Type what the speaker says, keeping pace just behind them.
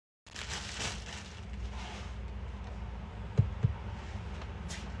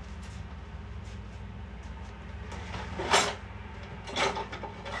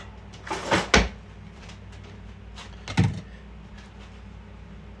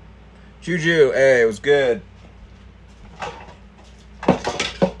Juju, hey, it was good.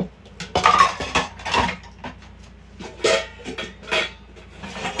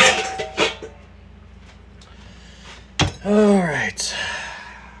 All right.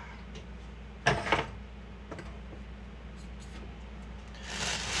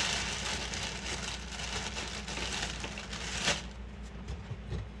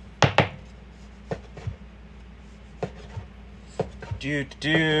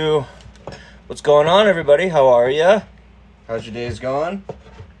 What's going on, everybody? How are ya? How's your days going?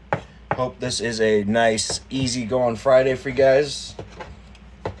 Hope this is a nice, easy going Friday for you guys.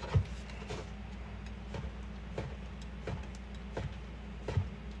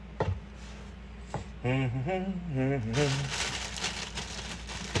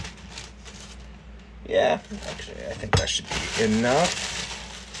 Yeah, actually, I think that should be enough.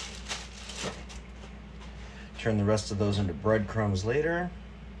 Turn the rest of those into breadcrumbs later.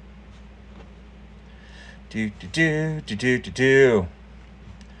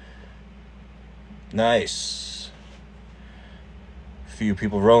 Nice. A few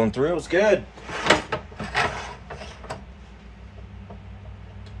people rolling through. It was good.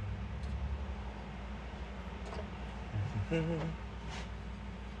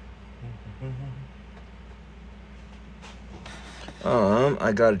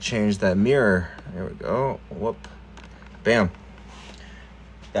 I gotta change that mirror. There we go. Whoop. Bam.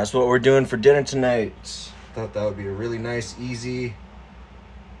 That's what we're doing for dinner tonight. Thought that would be a really nice, easy.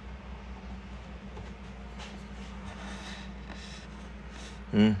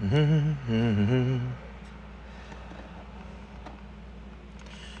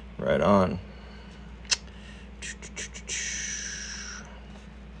 Right on.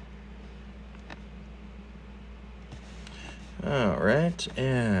 All right,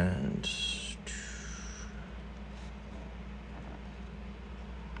 and just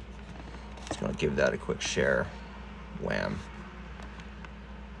gonna give that a quick share. Wham.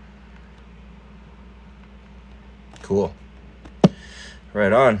 Cool.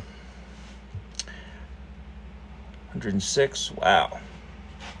 Right on. 106. Wow.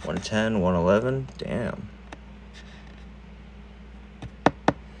 110, 111. Damn.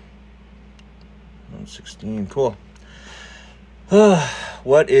 116. Cool.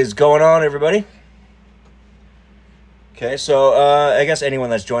 What is going on, everybody? Okay, so I guess anyone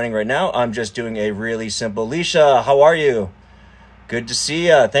that's joining right now, I'm just doing a really simple. Leisha, how are you? Good to see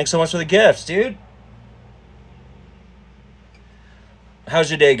ya. Thanks so much for the gifts, dude. How's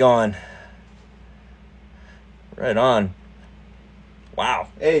your day going? Right on. Wow.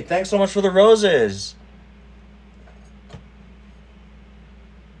 Hey, thanks so much for the roses.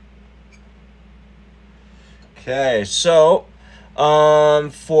 Okay, so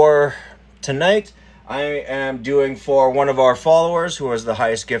for tonight, I am doing for one of our followers who was the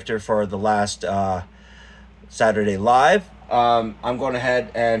highest gifter for the last Saturday Live. I'm going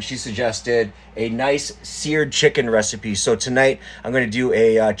ahead and she suggested a nice seared chicken recipe. So tonight I'm going to do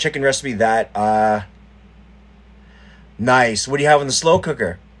a chicken recipe that nice. What do you have in the slow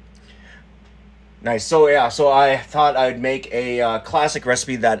cooker? Nice. So yeah, so I thought I'd make a classic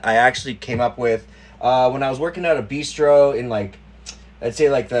recipe that I actually came up with when I was working at a bistro in I'd say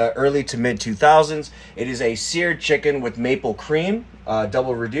the early to mid 2000s. It is a seared chicken with maple cream,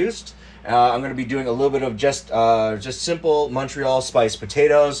 double reduced. I'm going to be doing a little bit of just simple Montreal spiced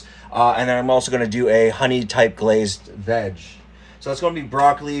potatoes, and then I'm also going to do a honey type glazed veg. So it's going to be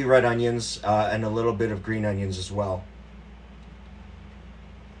broccoli, red onions, and a little bit of green onions as well.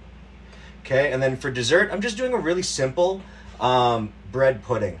 Okay, and then for dessert, I'm just doing a really simple bread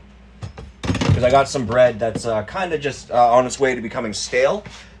pudding. Because I got some bread that's kind of just on its way to becoming stale.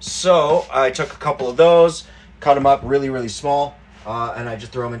 So I took a couple of those, cut them up really, really small, and I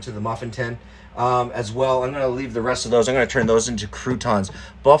just throw them into the muffin tin. As well, I'm going to leave the rest of those. I'm going to turn those into croutons.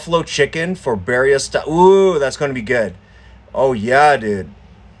 Buffalo chicken for Barria style. Ooh, that's going to be good. Oh, yeah, dude.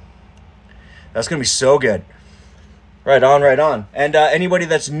 That's going to be so good. Right on, right on. And anybody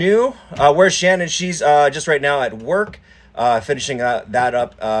that's new, where's Shannon? She's just right now at work. Finishing that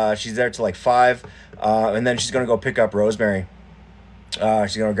up. She's there till 5, and then she's gonna go pick up Rosemary.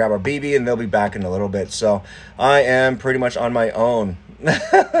 She's gonna grab our baby, and they'll be back in a little bit. So I am pretty much on my own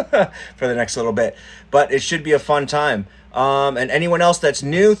for the next little bit, but it should be a fun time. And anyone else that's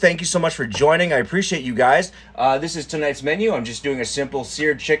new, thank you so much for joining. I appreciate you guys. This is tonight's menu. I'm just doing a simple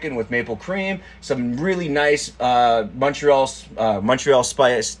seared chicken with maple cream, some really nice Montreal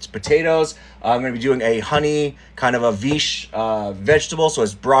spiced potatoes. I'm going to be doing a honey kind of a viche vegetable, so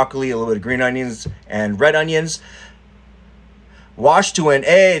it's broccoli, a little bit of green onions, and red onions. Wash to win.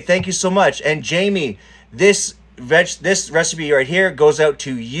 Hey, thank you so much. And Jamie, this this recipe right here goes out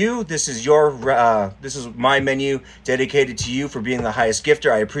to you. This is your this is my menu dedicated to you for being the highest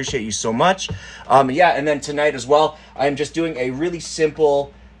gifter. I appreciate you so much. Yeah, and then tonight as well, I'm just doing a really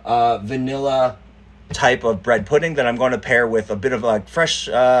simple vanilla type of bread pudding that I'm going to pair with a bit of like fresh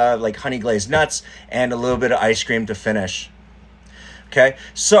like honey glazed nuts and a little bit of ice cream to finish. Okay,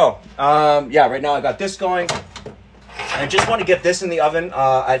 so yeah, right now I got this going. I just want to get this in the oven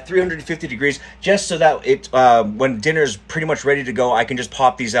at 350 degrees, just so that it when dinner's pretty much ready to go, I can just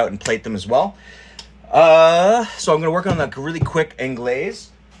pop these out and plate them as well. So I'm going to work on like a really quick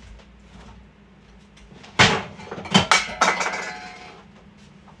anglaise.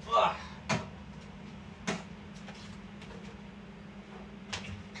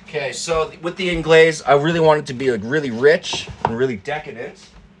 Okay, so with the anglaise, I really want it to be like really rich and really decadent.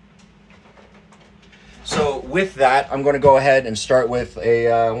 So with that, I'm going to go ahead and start with a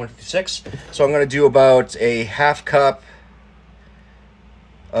 156. So I'm going to do about a half cup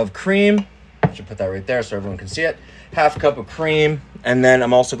of cream. I should put that right there so everyone can see it. Half cup of cream. And then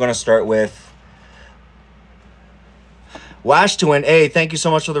I'm also going to start with Wash to an A. Thank you so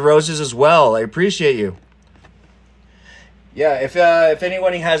much for the roses as well. I appreciate you. Yeah, if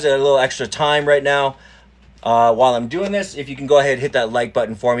anybody has a little extra time right now while I'm doing this, if you can go ahead and hit that like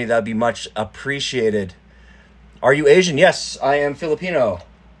button for me, that would be much appreciated. Are you Asian? Yes, I am Filipino.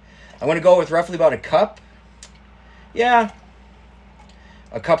 I'm going to go with roughly about a cup. Yeah,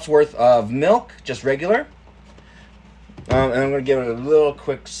 a cup's worth of milk, just regular. And I'm going to give it a little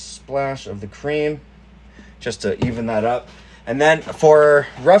quick splash of the cream just to even that up. And then for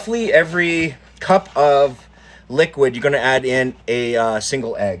roughly every cup of liquid, you're going to add in a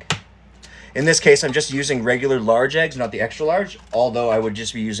single egg. In this case, I'm just using regular large eggs, not the extra large, although I would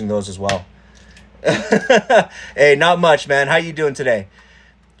just be using those as well. Hey, not much, man. How you doing today?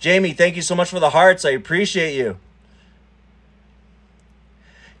 Jamie, thank you so much for the hearts. I appreciate you.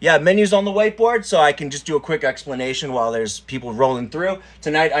 Yeah, menus on the whiteboard, so I can just do a quick explanation while there's people rolling through.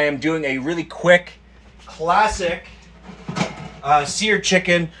 Tonight, I am doing a really quick, classic seared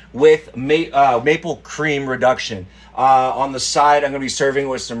chicken with maple cream reduction. On the side, I'm going to be serving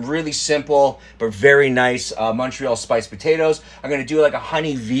with some really simple but very nice Montreal Spiced Potatoes. I'm going to do like a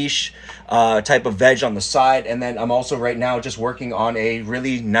honey viche type of veg on the side. And then I'm also right now just working on a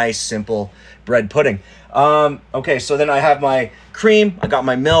really nice, simple bread pudding. Okay, so then I have my cream, I got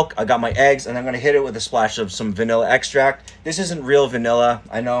my milk, I got my eggs, and I'm going to hit it with a splash of some vanilla extract. This isn't real vanilla,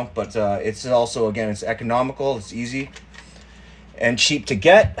 I know, but it's also, again, it's economical, it's easy and cheap to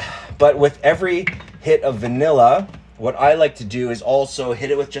get. But with every hit of vanilla, what I like to do is also hit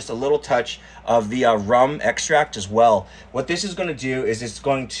it with just a little touch of the rum extract as well. What this is going to do is it's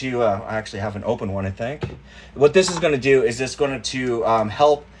going to, I actually have an open one, I think. What this is going to do is it's going to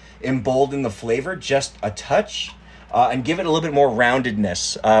help embolden the flavor just a touch and give it a little bit more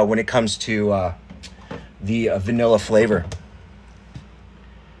roundedness when it comes to the vanilla flavor.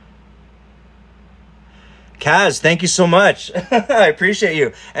 Kaz, thank you so much. I appreciate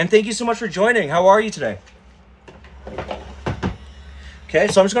you. And thank you so much for joining. How are you today? Okay,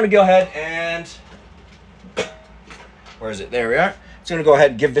 so I'm just going to go ahead and... Where is it? There we are. Just going to go ahead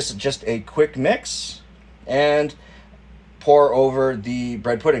and give this just a quick mix and pour over the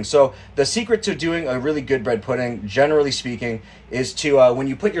bread pudding. So the secret to doing a really good bread pudding, generally speaking, is to, when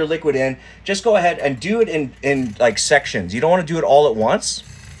you put your liquid in, just go ahead and do it in like sections. You don't want to do it all at once.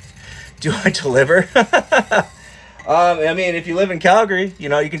 Do I deliver? I mean, if you live in Calgary, you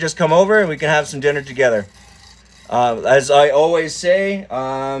know, you can just come over and we can have some dinner together. As I always say,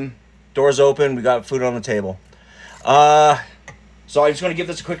 doors open, we got food on the table. So I'm just going to give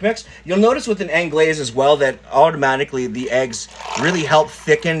this a quick mix. You'll notice with an anglaise as well that automatically the eggs really help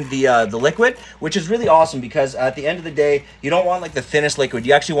thicken the liquid, which is really awesome because at the end of the day, you don't want like the thinnest liquid.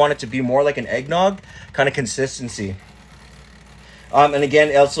 You actually want it to be more like an eggnog kind of consistency. And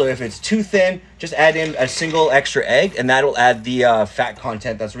again, also, if it's too thin, just add in a single extra egg, and that'll add the fat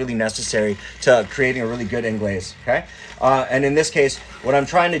content that's really necessary to creating a really good anglaise, okay? And in this case, what I'm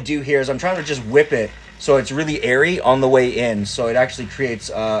trying to do here is I'm trying to just whip it so it's really airy on the way in, so it actually creates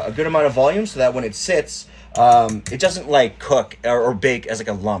a good amount of volume so that when it sits, it doesn't, like, cook or bake as, like,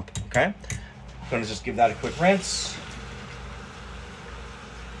 a lump, okay? I'm going to just give that a quick rinse.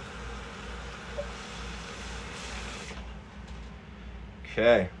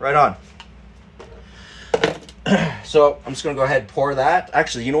 Okay, right on. So I'm just going to go ahead and pour that.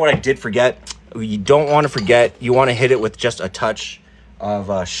 Actually, you know what I did forget? You don't want to forget, you want to hit it with just a touch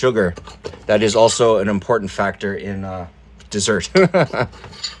of sugar. That is also an important factor in dessert.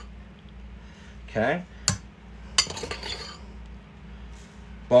 Okay.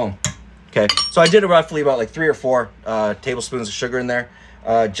 Boom. Okay, so I did roughly about like 3 or 4 tablespoons of sugar in there,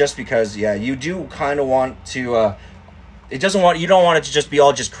 just because, yeah, you do kind of want to, you don't want it to just be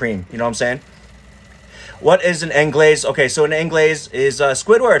all just cream, you know what I'm saying? What is an anglaise? Okay, so an anglaise is,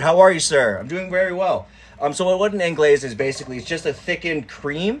 Squidward, how are you, sir? I'm doing very well. So what an anglaise is basically, it's just a thickened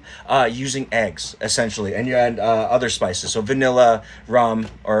cream using eggs, essentially, and you add other spices, so vanilla, rum,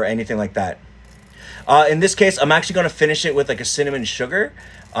 or anything like that. In this case, I'm actually going to finish it with like a cinnamon sugar,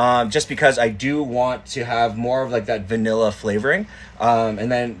 just because I do want to have more of like that vanilla flavoring,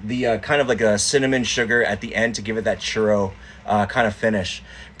 and then the kind of like a cinnamon sugar at the end to give it that churro kind of finish.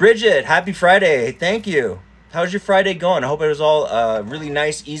 Bridget, happy Friday. Thank you. How's your Friday going? I hope it was all really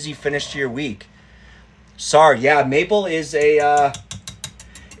nice, easy finish to your week. Sorry, yeah, maple is a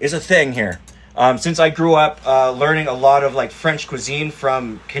thing here. Since I grew up learning a lot of like French cuisine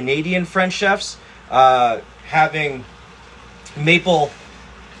from Canadian French chefs, having maple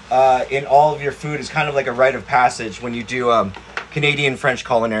in all of your food is kind of like a rite of passage when you do Canadian French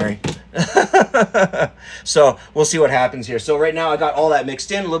culinary. So we'll see what happens here. So right now I got all that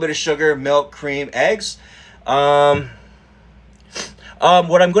mixed in, a little bit of sugar, milk, cream, eggs. What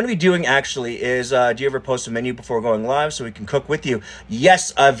I'm going to be doing actually is, do you ever post a menu before going live so we can cook with you?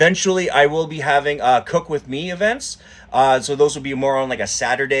 Yes, eventually I will be having cook with me events. So those will be more on like a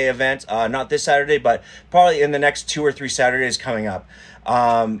Saturday event, not this Saturday, but probably in the next 2 or 3 Saturdays coming up.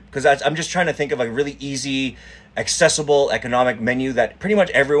 Because I'm just trying to think of a really easy, accessible, economic menu that pretty much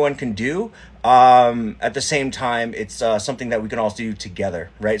everyone can do. At the same time, it's something that we can all do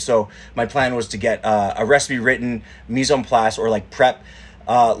together, right? So my plan was to get a recipe written, mise en place, or like prep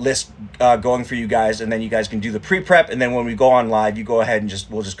list going for you guys, and then you guys can do the pre-prep, and then when we go on live, you go ahead and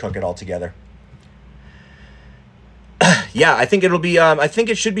we'll just cook it all together. Yeah, I think it'll be, I think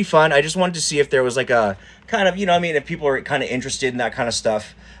it should be fun. I just wanted to see if there was like a kind of, you know what I mean, if people are kind of interested in that kind of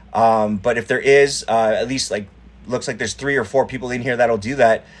stuff. But if there is, at least like, looks like there's 3 or 4 people in here that'll do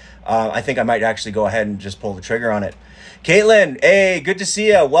that. I think I might actually go ahead and just pull the trigger on it. Caitlin, hey, good to see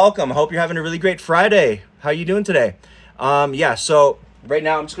you. Welcome. I hope you're having a really great Friday. How you doing today? Yeah, so right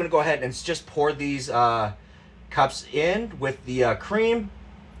now I'm just going to go ahead and just pour these cups in with the cream.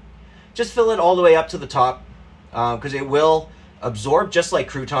 Just fill it all the way up to the top, because it will absorb, just like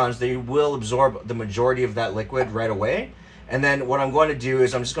croutons, they will absorb the majority of that liquid right away. And then what I'm going to do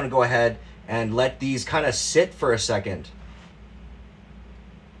is I'm just going to go ahead and let these kind of sit for a second.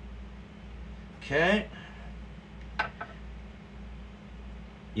 Okay.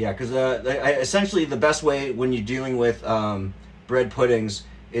 Yeah, because essentially the best way when you're dealing with bread puddings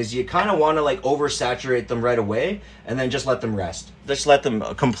is you kind of want to like oversaturate them right away and then just let them rest. Just let them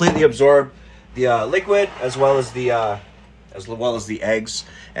completely absorb the liquid as well as the eggs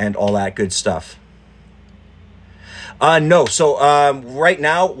and all that good stuff. No, so right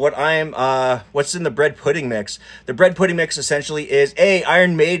now what's in the bread pudding mix? The bread pudding mix essentially is, hey,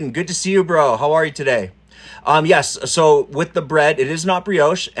 Iron Maiden, good to see you, bro. How are you today? Yes, so with the bread, it is not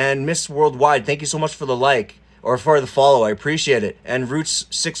brioche, and Miss Worldwide, thank you so much for the like, or for the follow, I appreciate it. And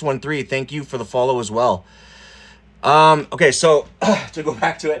Roots613, thank you for the follow as well. Okay, so to go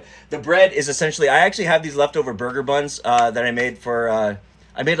back to it, the bread is essentially, I actually have these leftover burger buns that I made for,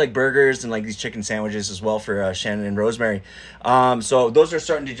 I made like burgers and like these chicken sandwiches as well for Shannon and Rosemary. So those are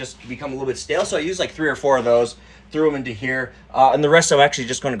starting to just become a little bit stale. So I used like 3 or 4 of those, threw them into here. And the rest I'm actually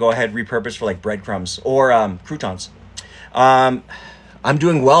just going to go ahead and repurpose for like breadcrumbs or croutons. I'm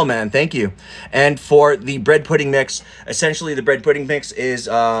doing well, man. Thank you. And for the bread pudding mix, essentially the bread pudding mix is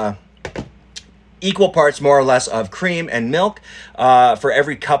equal parts more or less of cream and milk. For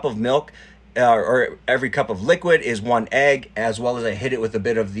every cup of milk, or every cup of liquid is 1 egg, as well as I hit it with a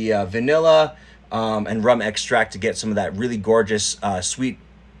bit of the vanilla and rum extract to get some of that really gorgeous sweet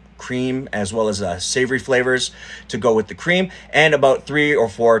cream, as well as savory flavors to go with the cream, and about 3 or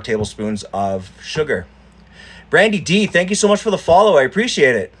 4 tablespoons of sugar. Brandy D, thank you so much for the follow. I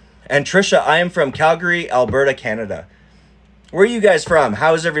appreciate it. And Trisha, I am from Calgary, Alberta, Canada. Where are you guys from?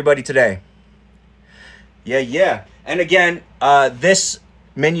 How is everybody today? Yeah. And again, this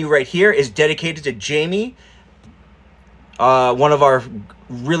menu right here is dedicated to Jamie, one of our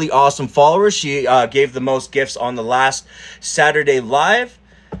really awesome followers. She gave the most gifts on the last Saturday live.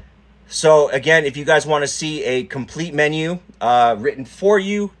 So again, if you guys want to see a complete menu written for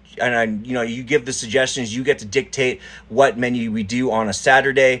you, and you give the suggestions, you get to dictate what menu we do on a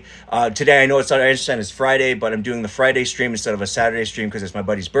Saturday. Today, I know I understand it's Friday, but I'm doing the Friday stream instead of a Saturday stream because it's my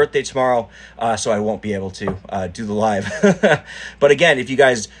buddy's birthday tomorrow, so I won't be able to do the live. But again, if you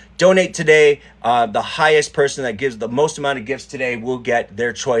guys donate today, the highest person that gives the most amount of gifts today will get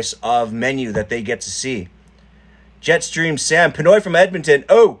their choice of menu that they get to see. Jetstream Sam, Pinoy from Edmonton.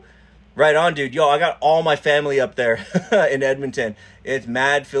 Oh, Right on, dude. Yo, I got all my family up there in Edmonton. It's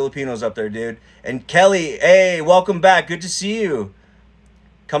mad Filipinos up there, dude. And Kelly, hey, welcome back. Good to see you.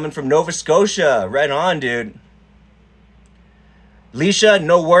 Coming from Nova Scotia. Right on, dude. Leisha,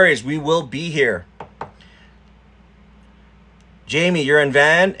 no worries. We will be here. Jamie, you're in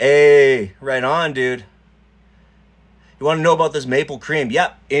Van? Hey, right on, dude. You want to know about this maple cream?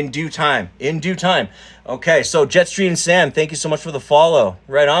 Yep, in due time. In due time. Okay, so Jetstream Sam, thank you so much for the follow.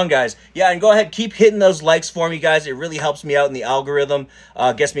 Right on, guys. Yeah, and go ahead, keep hitting those likes for me, guys. It really helps me out in the algorithm.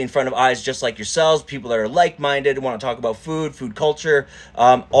 Gets me in front of eyes just like yourselves, people that are like-minded, want to talk about food, food culture,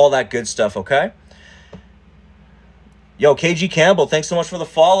 all that good stuff, okay? Yo, KG Campbell, thanks so much for the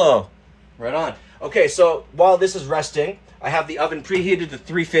follow. Right on. Okay, so while this is resting, I have the oven preheated to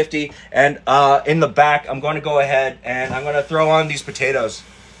 350, and in the back, I'm going to go ahead and I'm going to throw on these potatoes.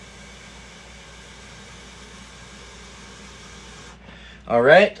 All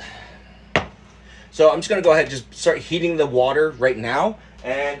right. So I'm just going to go ahead and just start heating the water right now,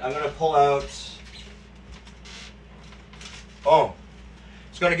 and I'm going to pull out... Oh,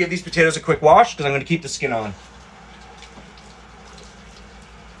 just going to give these potatoes a quick wash because I'm going to keep the skin on.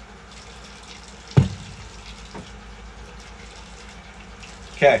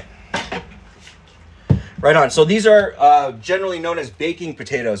 Okay. Right on. So these are generally known as baking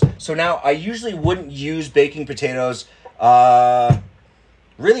potatoes. So now I usually wouldn't use baking potatoes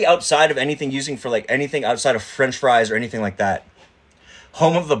really outside of anything using for like anything outside of French fries or anything like that.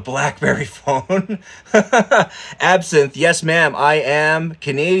 Home of the BlackBerry phone. Absinthe. Yes, ma'am. I am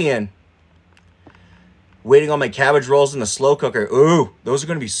Canadian. Waiting on my cabbage rolls in the slow cooker. Ooh, those are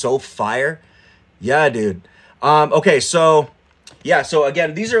going to be so fire. Yeah, dude. Okay, so... Yeah, so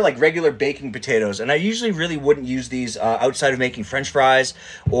again, these are like regular baking potatoes, and I usually really wouldn't use these outside of making French fries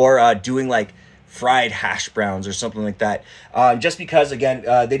or doing like fried hash browns or something like that, just because, again,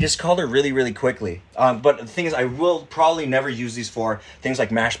 they just color really, really quickly. But the thing is, I will probably never use these for things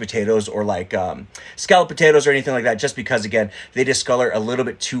like mashed potatoes or like scalloped potatoes or anything like that, just because, again, they discolor a little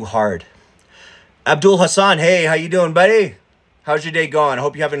bit too hard. Abdul Hassan, hey, how you doing, buddy? How's your day going? I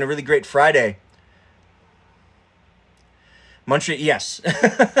hope you're having a really great Friday. Montreal, yes.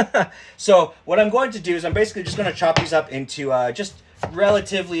 So what I'm going to do is I'm basically just going to chop these up into just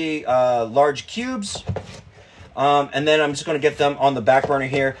relatively large cubes. And then I'm just going to get them on the back burner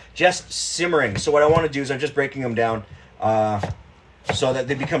here, just simmering. So what I want to do is I'm just breaking them down so that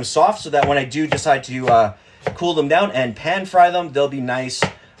they become soft, so that when I do decide to cool them down and pan fry them, they'll be nice,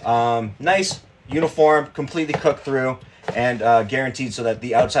 nice, uniform, completely cooked through, and guaranteed so that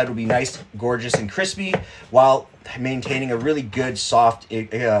the outside will be nice, gorgeous, and crispy while maintaining a really good, soft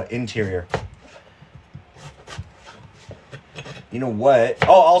interior. You know what?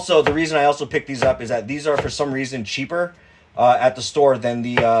 Oh, also, the reason I also picked these up is that these are, for some reason, cheaper at the store than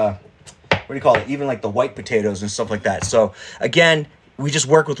the, what do you call it? Even like the white potatoes and stuff like that. So, again, we just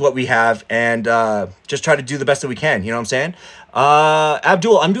work with what we have and just try to do the best that we can. You know what I'm saying?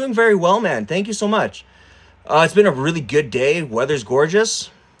 Abdul, I'm doing very well, man. Thank you so much. It's been a really good day. Weather's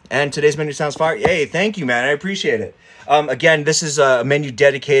gorgeous. And today's menu sounds fire. Hey, thank you, man. I appreciate it. Again, this is a menu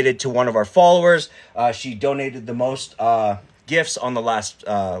dedicated to one of our followers. She donated the most gifts on the last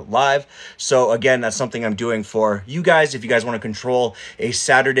live. So again, that's something I'm doing for you guys. If you guys want to control a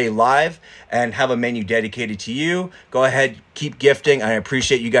Saturday live and have a menu dedicated to you, go ahead, keep gifting. I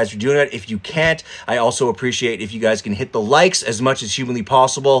appreciate you guys for doing it. If you can't, I also appreciate if you guys can hit the likes as much as humanly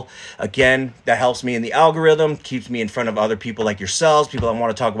possible. Again, that helps me in the algorithm, keeps me in front of other people like yourselves, people that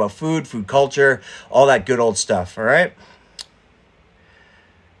want to talk about food, food culture, all that good old stuff. All right.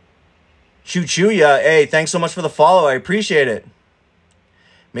 Choo ya. Hey, thanks so much for the follow. I appreciate it.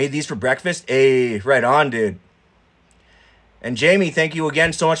 Made these for breakfast. Hey, right on, dude. And Jamie, thank you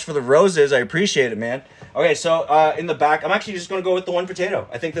again so much for the roses. I appreciate it, man. Okay, so in the back, I'm actually just going to go with the one potato.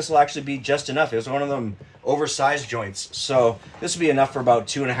 I think this will actually be just enough. It was one of them oversized joints. So this will be enough for about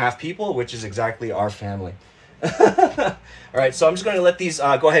 2.5 people, which is exactly our family. All right, so I'm just going to let these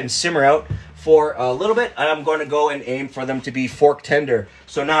go ahead and simmer out for a little bit. And I'm going to go and aim for them to be fork tender.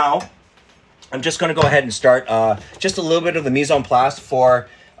 So now I'm just going to go ahead and start just a little bit of the mise en place for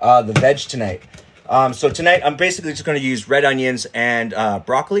the veg tonight. So tonight I'm basically just going to use red onions and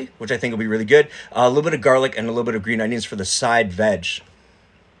broccoli, which I think will be really good. A little bit of garlic and a little bit of green onions for the side veg.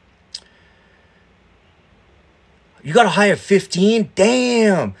 You got a high of 15?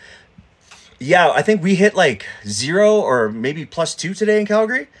 Damn! Yeah, I think we hit like 0 or maybe +2 today in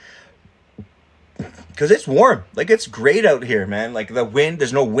Calgary. Because it's warm. Like, it's great out here, man. Like, the wind,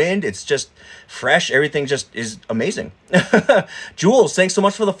 there's no wind. It's just fresh. Everything just is amazing. Jules, thanks so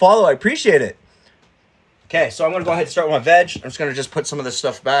much for the follow. I appreciate it. Okay, so I'm gonna go ahead and start with my veg. I'm just gonna put some of this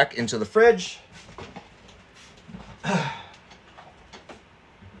stuff back into the fridge.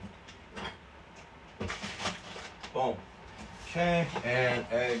 Boom. Okay, and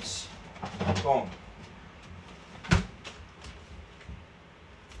eggs. Boom.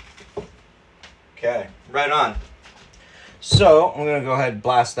 Okay, right on. So I'm gonna go ahead and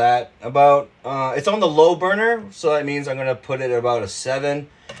blast that about, it's on the low burner, so that means I'm gonna put it at about a 7.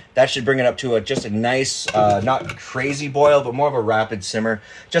 That should bring it up to just a nice, not crazy boil, but more of a rapid simmer,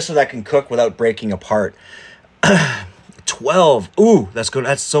 just so that can cook without breaking apart. 12, ooh, that's good,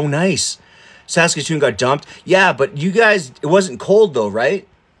 that's so nice. Saskatoon got dumped. Yeah, but you guys, it wasn't cold though, right?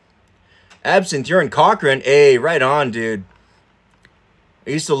 Absinthe, you're in Cochrane. Hey, right on, dude. I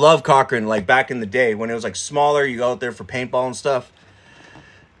used to love Cochrane, like, back in the day when it was, like, smaller. You go out there for paintball and stuff.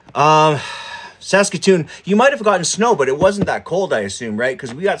 Saskatoon, you might have gotten snow, but it wasn't that cold, I assume, right?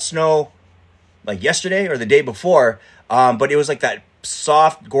 Because we got snow, like, yesterday or the day before. But it was, like, that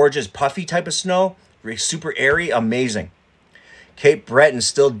soft, gorgeous, puffy type of snow. Super airy. Amazing. Cape Breton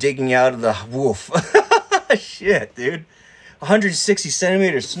still digging out of the woof. Shit, dude. 160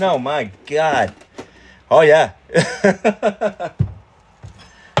 centimeters snow. My God. Oh, yeah.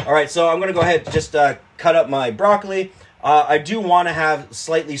 All right, so I'm going to go ahead and just cut up my broccoli. I do want to have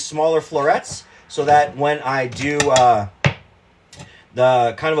slightly smaller florets so that when I do the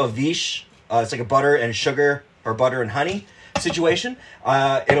kind of a viche, it's like a butter and sugar or butter and honey situation,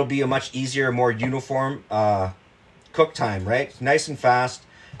 it'll be a much easier, more uniform cook time, right? Nice and fast,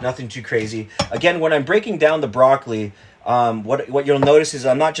 nothing too crazy. Again, when I'm breaking down the broccoli, what you'll notice is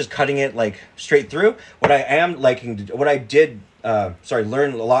I'm not just cutting it like straight through. What I am liking to, what I did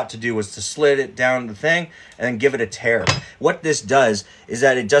learned a lot to do was to slit it down the thing and then give it a tear. What this does is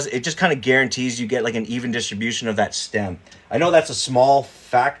that it just kind of guarantees you get like an even distribution of that stem. I know that's a small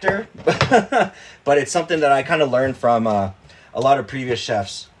factor, but it's something that I kind of learned from a lot of previous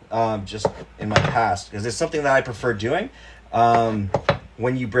chefs just in my past, because it's something that I prefer doing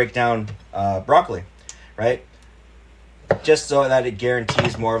when you break down broccoli, right? Just so that it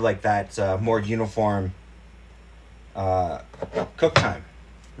guarantees more of like that more uniform cook time,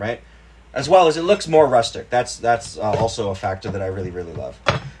 right? As well as it looks more rustic. That's also a factor that I really love.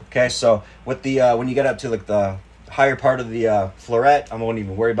 Okay, so with the when you get up to like the higher part of the floret, I won't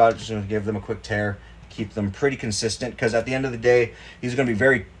even worry about it. Just gonna give them a quick tear, keep them pretty consistent, because at the end of the day, these are gonna be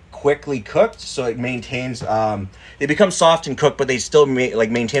very quickly cooked, so it maintains. They become soft and cooked, but they still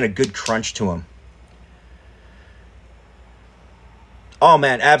maintain a good crunch to them. Oh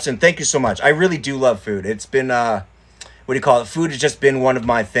man, Absinthe, thank you so much. I really do love food. It's been, what do you call it? Food has just been one of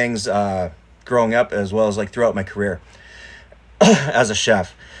my things growing up, as well as like throughout my career as a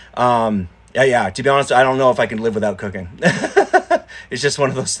chef. Yeah, to be honest, I don't know if I can live without cooking. It's just one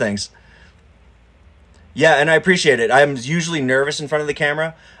of those things. Yeah, and I appreciate it. I'm usually nervous in front of the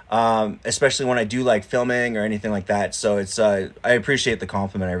camera, especially when I do like filming or anything like that. So it's, I appreciate the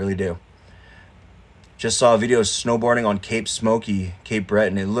compliment. I really do. Just saw a video of snowboarding on Cape Smoky, Cape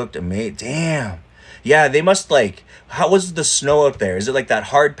Breton. It looked amazing. Damn. Yeah, they must like, how was the snow out there? Is it like that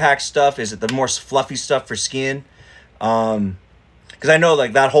hard pack stuff? Is it the more fluffy stuff for skiing? Because I know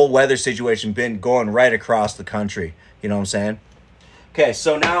like that whole weather situation been going right across the country. You know what I'm saying? Okay,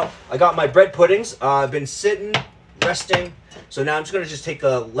 so now I got my bread puddings. I've been sitting, resting. So now I'm just going to just take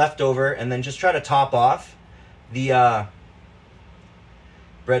the leftover and then just try to top off the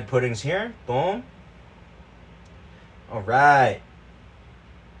bread puddings here. Boom. All right.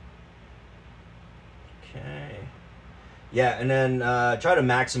 Okay. Yeah, and then try to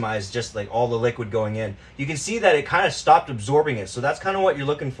maximize just like all the liquid going in. You can see that it kind of stopped absorbing it, so that's kind of what you're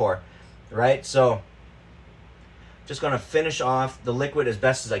looking for, right? So just gonna finish off the liquid as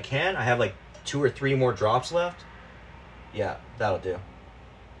best as I can. I have like 2 or 3 more drops left. Yeah, that'll do.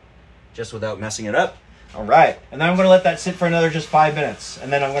 Just without messing it up. All right, and then I'm gonna let that sit for another just 5 minutes,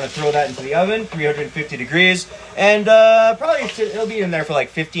 and then I'm gonna throw that into the oven, 350 degrees, and probably it'll be in there for like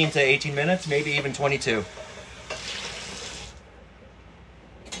 15 to 18 minutes, maybe even 22.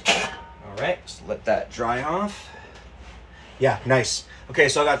 All right, just let that dry off. Yeah, nice. Okay,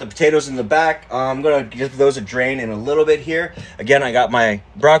 so I got the potatoes in the back. I'm gonna give those a drain in a little bit here. Again, I got my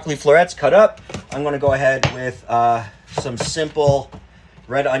broccoli florets cut up. I'm gonna go ahead with some simple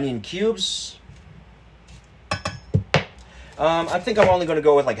red onion cubes. I think I'm only going to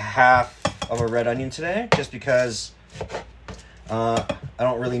go with like half of a red onion today, just because I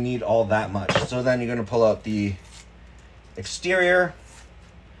don't really need all that much. So then you're going to pull out the exterior,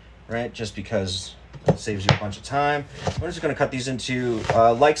 right? Just because it saves you a bunch of time. We're just going to cut these into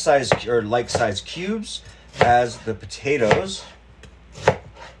like size cubes as the potatoes.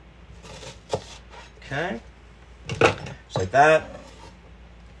 Okay. Just like that.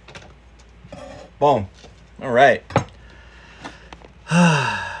 Boom. All right.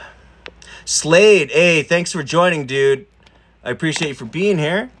 Slade, hey, thanks for joining, dude. I appreciate you for being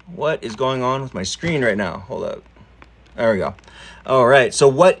here. What is going on with my screen right now? Hold up. There we go. All right. So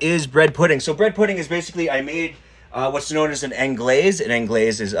what is bread pudding? So bread pudding is basically, I made what's known as an anglaise. An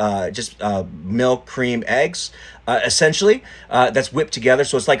anglaise is just milk, cream, eggs, essentially. That's whipped together.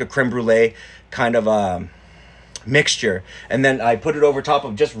 So it's like a creme brulee kind of mixture. And then I put it over top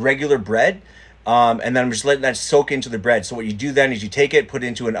of just regular bread. And then I'm just letting that soak into the bread. So what you do then is you take it, put it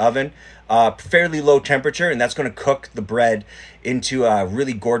into an oven, fairly low temperature, and that's going to cook the bread into a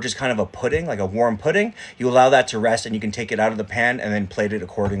really gorgeous kind of a pudding, like a warm pudding. You allow that to rest, and you can take it out of the pan and then plate it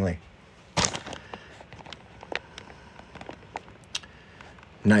accordingly.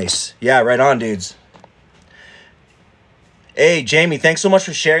 Nice. Yeah, right on, dudes. Hey, Jamie, thanks so much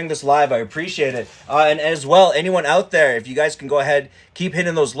for sharing this live. I appreciate it. And as well, anyone out there, if you guys can go ahead, keep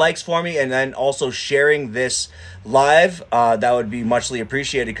hitting those likes for me, and then also sharing this live, that would be muchly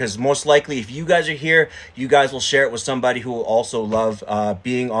appreciated, because most likely if you guys are here, you guys will share it with somebody who will also love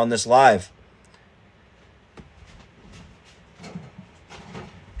being on this live.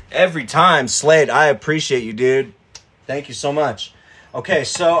 Every time, Slade, I appreciate you, dude. Thank you so much. Okay,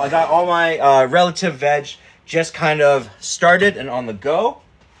 so I got all my relative veg just kind of started and on the go.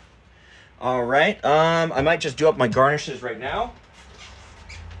 All right, I might just do up my garnishes right now.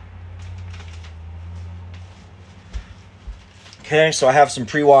 Okay, so I have some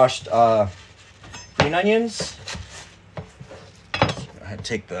pre-washed green onions. I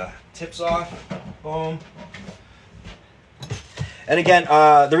take the tips off. Boom. And again,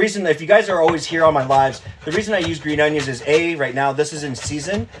 the reason, if you guys are always here on my lives, the reason I use green onions is A, right now this is in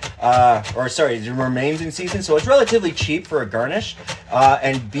season, it remains in season, so it's relatively cheap for a garnish.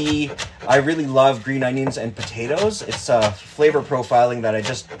 And B, I really love green onions and potatoes. It's flavor profiling that I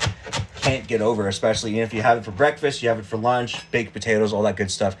just can't get over, especially if you have it for breakfast, you have it for lunch, baked potatoes, all that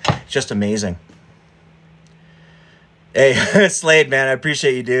good stuff. It's just amazing. Hey, Slade, man, I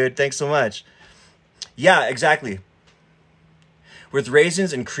appreciate you, dude. Thanks so much. Yeah, exactly. With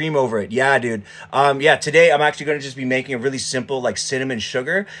raisins and cream over it. Yeah, dude. Yeah, today I'm actually going to just be making a really simple, like, cinnamon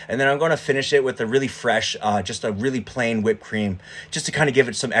sugar. And then I'm going to finish it with a really fresh, just a really plain whipped cream. Just to kind of give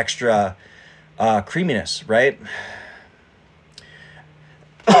it some extra creaminess, right?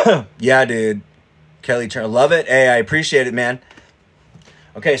 Yeah, dude. Kelly Turner. Love it. Hey, I appreciate it, man.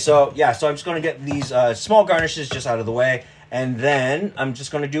 Okay, so, yeah. So I'm just going to get these small garnishes just out of the way. And then I'm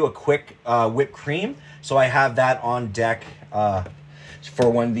just going to do a quick whipped cream. So I have that on deck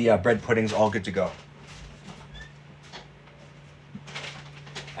for when the bread pudding's all good to go.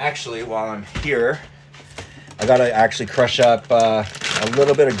 Actually, while I'm here, I gotta actually crush up a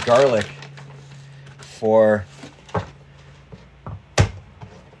little bit of garlic for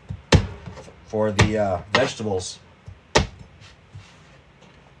the vegetables.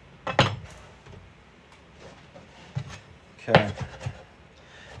 Okay.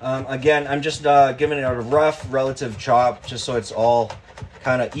 Again, I'm just giving it a rough relative chop just so it's all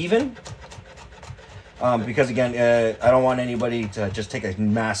kind of even. Because again, I don't want anybody to just take a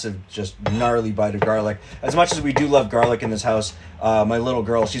massive, just gnarly bite of garlic. As much as we do love garlic in this house, my little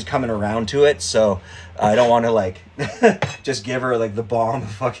girl, she's coming around to it. So I don't want to like just give her like the bomb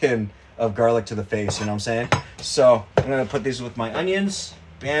of garlic to the face, you know what I'm saying? So I'm going to put these with my onions.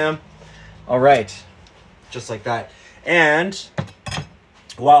 Bam. All right. Just like that. And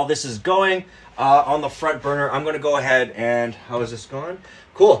while this is going on the front burner, I'm going to go ahead and... How is this going?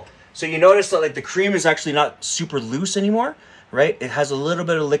 Cool. So you notice that like the cream is actually not super loose anymore, right? It has a little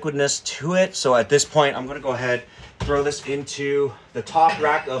bit of liquidness to it. So at this point, I'm going to go ahead, throw this into the top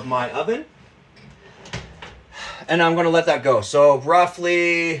rack of my oven. And I'm going to let that go. So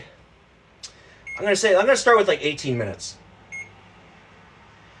roughly, I'm going to start with like 18 minutes.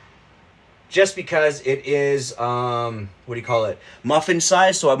 Just because it is, muffin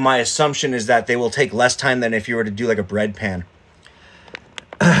size. So my assumption is that they will take less time than if you were to do like a bread pan.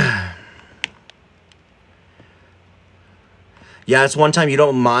 Yeah, it's one time you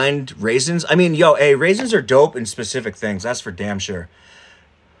don't mind raisins. I mean, raisins are dope in specific things. That's for damn sure.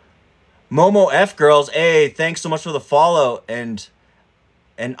 Momo F girls, hey, thanks so much for the follow. And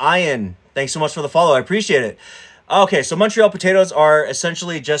Ian, thanks so much for the follow. I appreciate it. Okay, so Montreal potatoes are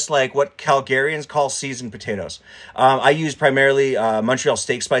essentially just like what Calgarians call seasoned potatoes. I use primarily Montreal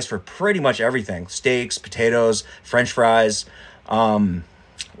steak spice for pretty much everything. Steaks, potatoes, French fries, a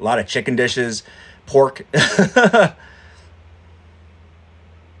lot of chicken dishes, pork.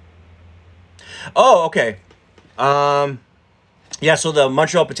 Oh, okay. yeah, so the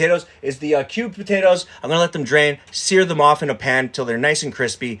Montreal potatoes is the cubed potatoes. I'm going to let them drain, sear them off in a pan till they're nice and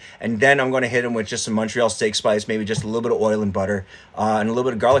crispy, and then I'm going to hit them with just some Montreal steak spice, maybe just a little bit of oil and butter, and a little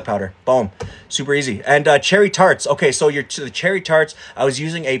bit of garlic powder. Boom. Super easy. And cherry tarts. Okay, so the cherry tarts, I was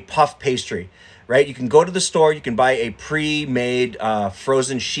using a puff pastry. Right, you can go to the store, you can buy a pre-made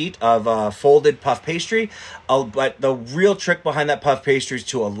frozen sheet of folded puff pastry, but the real trick behind that puff pastry is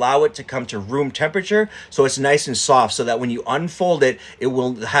to allow it to come to room temperature so it's nice and soft, so that when you unfold it, it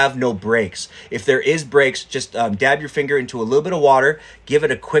will have no breaks. If there is breaks, just dab your finger into a little bit of water, give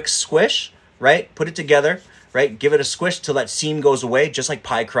it a quick squish, right, put it together, right, give it a squish till that seam goes away, just like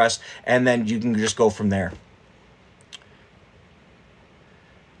pie crust, and then you can just go from there.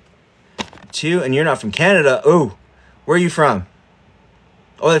 Too, and you're not from Canada. Oh, where are you from?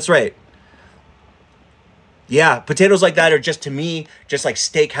 Oh, that's right. Yeah, potatoes like that are just, to me, just like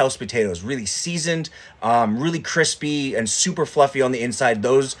steakhouse potatoes. Really seasoned, really crispy, and super fluffy on the inside.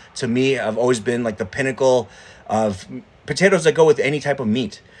 Those, to me, have always been like the pinnacle of potatoes that go with any type of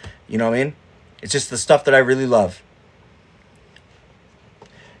meat. You know what I mean? It's just the stuff that I really love.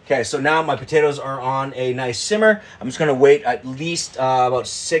 Okay, so now my potatoes are on a nice simmer. I'm just gonna wait at least about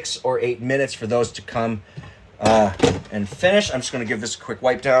 6 or 8 minutes for those to come and finish. I'm just gonna give this a quick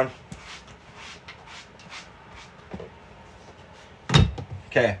wipe down.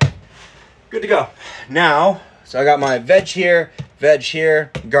 Okay, good to go. Now, so I got my veg here,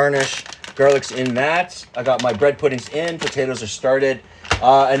 garnish, garlic's in that. I got my bread puddings in, potatoes are started.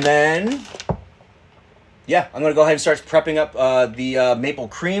 And then, yeah, I'm going to go ahead and start prepping up the maple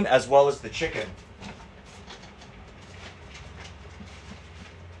cream as well as the chicken.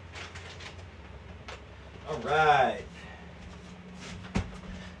 All right.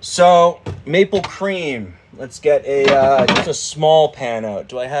 So, maple cream. Let's get a just a small pan out.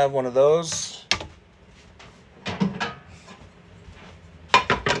 Do I have one of those?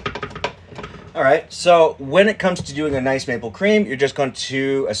 All right. So, when it comes to doing a nice maple cream, you're just going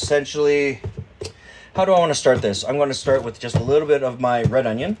to essentially... How do I want to start this? I'm going to start with just a little bit of my red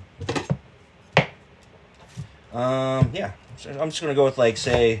onion. Yeah, I'm just going to go with, like,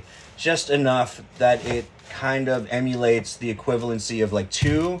 say, just enough that it kind of emulates the equivalency of, like,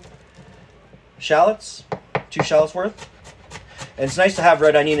 two shallots worth. And it's nice to have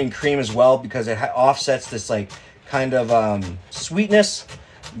red onion and cream as well because it offsets this, like, kind of sweetness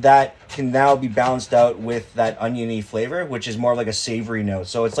that can now be balanced out with that oniony flavor, which is more of like a savory note.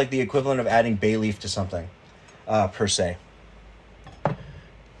 So it's like the equivalent of adding bay leaf to something, per se.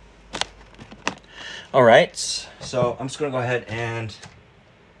 All right, so I'm just gonna go ahead and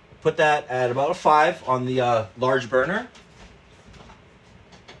put that at about a 5 on the large burner.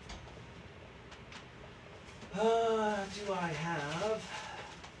 Do I have?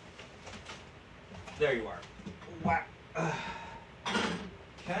 There you are. Wow.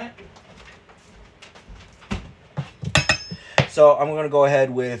 Okay. So I'm going to go ahead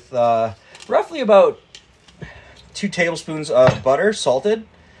with roughly about 2 tablespoons of butter, salted.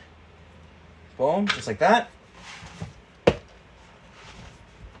 Boom, just like that.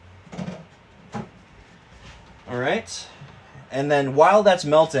 All right. And then while that's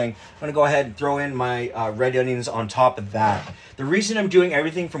melting, I'm going to go ahead and throw in my red onions on top of that. The reason I'm doing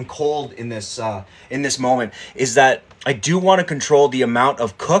everything from cold in this moment is that I do want to control the amount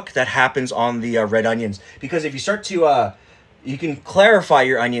of cook that happens on the red onions. Because if you start to, you can clarify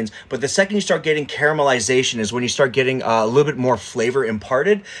your onions, but the second you start getting caramelization is when you start getting a little bit more flavor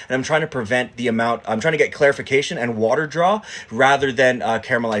imparted. And I'm trying to prevent the amount, I'm trying to get clarification and water draw rather than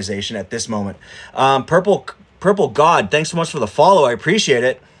caramelization at this moment. Purple God, thanks so much for the follow. I appreciate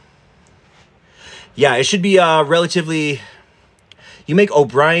it. Yeah, it should be relatively... You make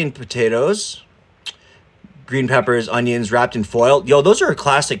O'Brien potatoes, green peppers, onions wrapped in foil. Yo, those are a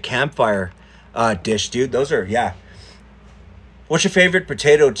classic campfire dish, dude. Those are, yeah. What's your favorite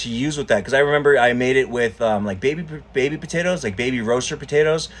potato to use with that? Because I remember I made it with like baby potatoes, like baby roaster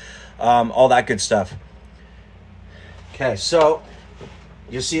potatoes, all that good stuff. Okay, so...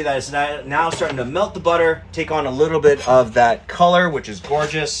 You'll see that it's now starting to melt the butter, take on a little bit of that color, which is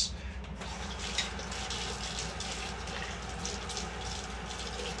gorgeous.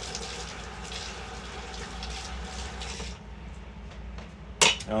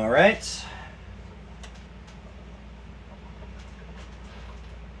 All right.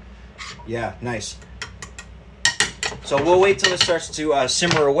 Yeah, nice. So we'll wait till it starts to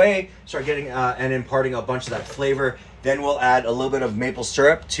simmer away, start getting and imparting a bunch of that flavor. Then we'll add a little bit of maple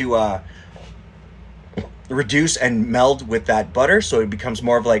syrup to reduce and meld with that butter, so it becomes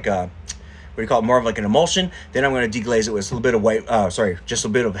more of like a, what do you call it, more of like an emulsion. Then I'm going to deglaze it with a little bit of just a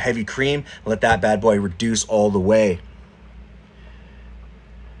bit of heavy cream. Let that bad boy reduce all the way.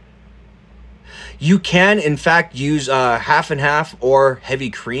 You can, in fact, use half and half or heavy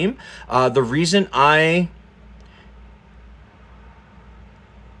cream. The reason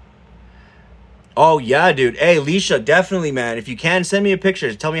Oh, yeah, dude. Hey, Leisha, definitely, man. If you can, send me a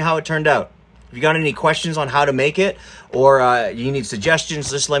picture. Tell me how it turned out. If you got any questions on how to make it or you need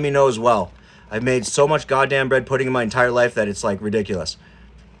suggestions, just let me know as well. I've made so much goddamn bread pudding in my entire life that it's like ridiculous.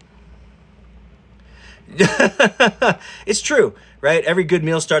 It's true, right? Every good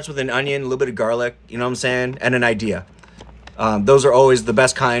meal starts with an onion, a little bit of garlic, you know what I'm saying? And an idea. Those are always the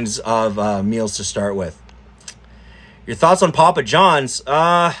best kinds of meals to start with. Your thoughts on Papa John's?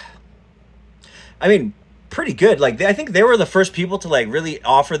 I mean, pretty good. Like, I think they were the first people to like really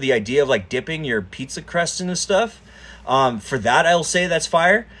offer the idea of like dipping your pizza crust into stuff. For that, I'll say that's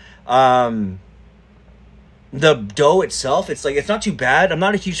fire. The dough itself, it's not too bad. I'm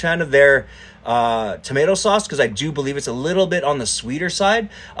not a huge fan of their tomato sauce because I do believe it's a little bit on the sweeter side.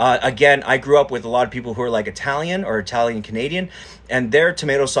 Again, I grew up with a lot of people who are like Italian or Italian Canadian, and their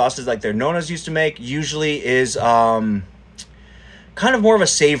tomato sauces, like their nonas used to make, usually is kind of more of a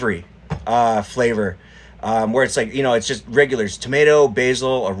savory flavor, where it's like, you know, it's just regular. It's tomato,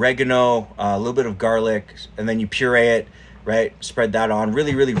 basil, oregano, a little bit of garlic, and then you puree it, right? Spread that on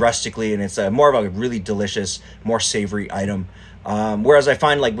really, really rustically, and it's more of a really delicious, more savory item. Whereas I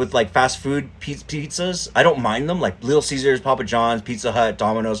find like with like fast food pizzas, I don't mind them. Like Little Caesars, Papa John's, Pizza Hut,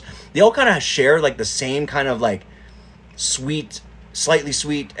 Domino's, they all kind of share like the same kind of like sweet, slightly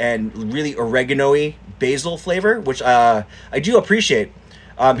sweet and really oregano-y basil flavor, which I do appreciate.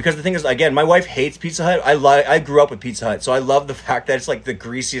 Because the thing is, again, my wife hates Pizza Hut. I grew up with Pizza Hut, so I love the fact that it's like the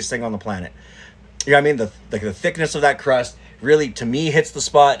greasiest thing on the planet. You know what I mean? The thickness of that crust really, to me, hits the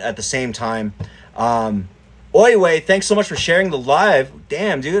spot at the same time. Oiwei, thanks so much for sharing the live.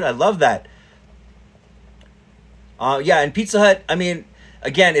 Damn, dude, I love that. Yeah, and Pizza Hut, I mean,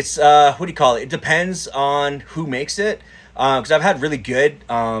 again, it's, what do you call it? It depends on who makes it. Because I've had really good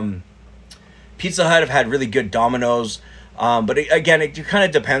Pizza Hut, I've had really good Domino's. But again, it kind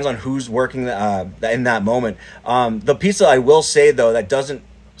of depends on who's working in that moment. The pizza, I will say, though, that doesn't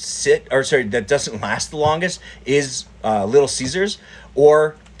that doesn't last the longest is Little Caesars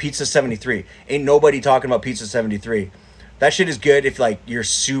or Pizza 73. Ain't nobody talking about Pizza 73. That shit is good if like you're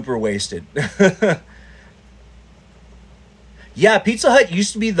super wasted. Yeah, Pizza Hut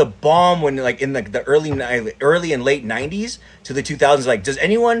used to be the bomb when like in the early and late 90s to the 2000s. Like, does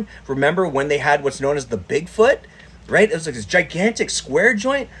anyone remember when they had what's known as the Bigfoot? Right? It was like this gigantic square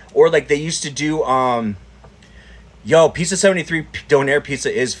joint, or like they used to do Pizza 73 Donair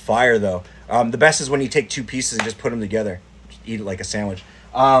pizza is fire though. The best is when you take two pieces and just put them together. Just eat it like a sandwich.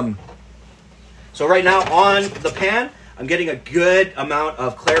 So right now on the pan, I'm getting a good amount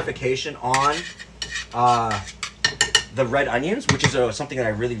of clarification on the red onions, which is something that I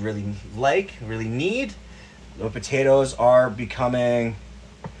really, really like, really need. The potatoes are becoming,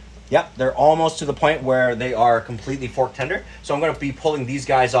 yep, they're almost to the point where they are completely fork tender. So I'm going to be pulling these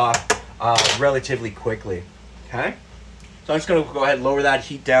guys off relatively quickly. Okay? So I'm just going to go ahead and lower that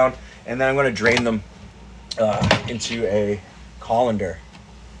heat down, and then I'm going to drain them into a colander.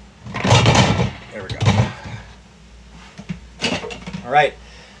 There we go. All right.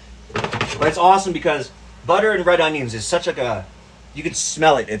 But it's awesome because butter and red onions is such like a, you can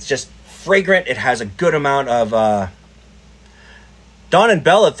smell it. It's just fragrant. It has a good amount of, Don and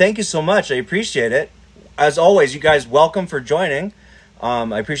Bella, thank you so much. I appreciate it. As always, you guys, welcome for joining.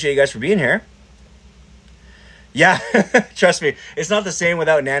 I appreciate you guys for being here. Yeah, trust me. It's not the same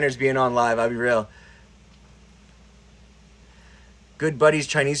without Nanners being on live. I'll be real. Good Buddies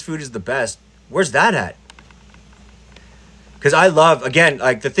Chinese food is the best. Where's that at? Because I love, again,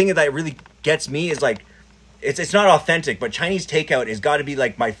 like the thing that really gets me is like, it's not authentic, but Chinese takeout has got to be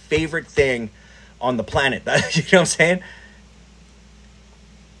like my favorite thing on the planet. You know what I'm saying?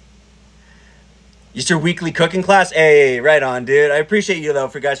 It's your weekly cooking class? Hey, right on, dude. I appreciate you, though,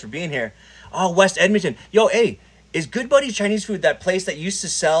 for guys for being here. Oh, West Edmonton. Yo, hey, is Good Buddies Chinese food that place that used to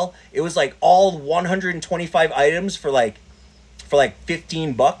sell, it was like all 125 items for like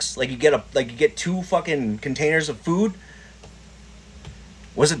 $15? Like you get two fucking containers of food?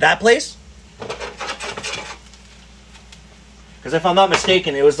 Was it that place? Because if I'm not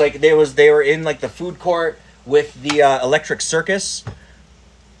mistaken, it was like they were in like the food court with the electric circus.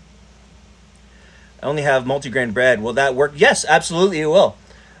 I only have multigrain bread. Will that work? Yes, absolutely it will.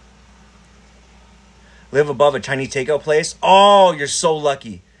 Live above a Chinese takeout place? Oh, you're so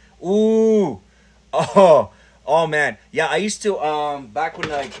lucky. Ooh. Oh man. Yeah, I used to back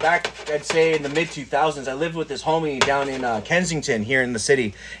I'd say in the mid 2000s, I lived with this homie down in Kensington here in the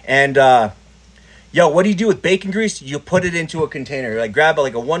city. And Yo, what do you do with bacon grease? You put it into a container. Like grab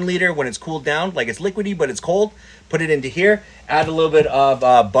like a 1 liter when it's cooled down, like it's liquidy, but it's cold. Put it into here, add a little bit of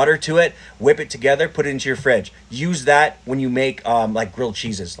butter to it, whip it together, put it into your fridge. Use that when you make like grilled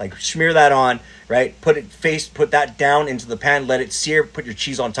cheeses. Like smear that on, right? Put that down into the pan, let it sear, put your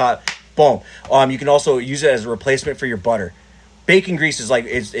cheese on top, boom. You can also use it as a replacement for your butter. Bacon grease is like,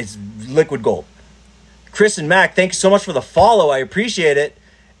 it's liquid gold. Chris and Mac, thank you so much for the follow. I appreciate it.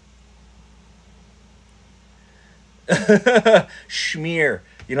 Schmear.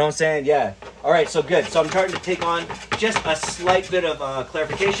 You know what I'm saying? Yeah. All right, so good. So I'm starting to take on just a slight bit of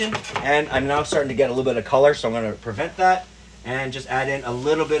clarification, and I'm now starting to get a little bit of color, so I'm going to prevent that and just add in a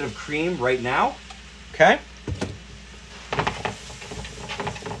little bit of cream right now. Okay.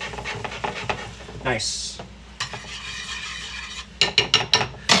 Nice.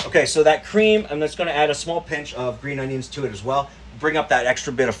 Okay, so that cream, I'm just going to add a small pinch of green onions to it as well. Bring up that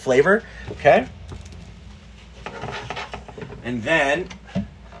extra bit of flavor. Okay. And then,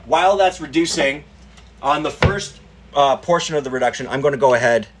 while that's reducing, on the first portion of the reduction, I'm going to go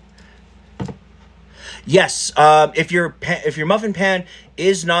ahead. Yes, if your muffin pan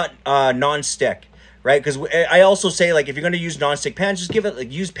is not non-stick, right? Because I also say, like, if you're going to use non-stick pans, just give it,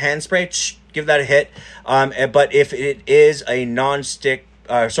 like, use pan spray, give that a hit. But if it is a non-stick,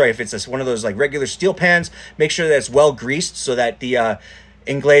 if it's one of those like regular steel pans, make sure that it's well greased so that the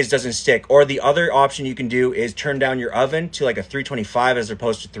inglaze doesn't stick. Or the other option you can do is turn down your oven to like a 325 as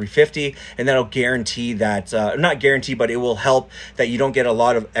opposed to 350, and that'll guarantee that, not guarantee, but it will help that you don't get a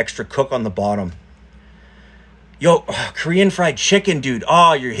lot of extra cook on the bottom. Yo, Korean fried chicken, dude.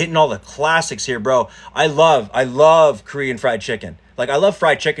 Oh, you're hitting all the classics here, bro. I love Korean fried chicken. Like, I love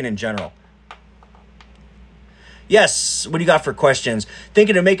fried chicken in general. Yes, what do you got for questions?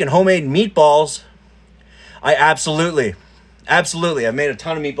 Thinking of making homemade meatballs? Absolutely. I've made a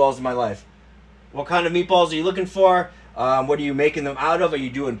ton of meatballs in my life. What kind of meatballs are you looking for? What are you making them out of? Are you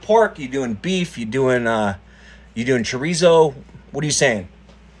doing pork? Are you doing beef? You doing chorizo? What are you saying?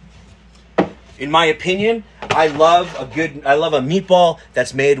 In my opinion, I love a meatball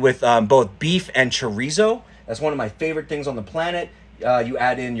that's made with both beef and chorizo. That's one of my favorite things on the planet. You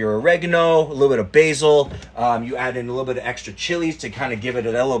add in your oregano, a little bit of basil. You add in a little bit of extra chilies to kind of give it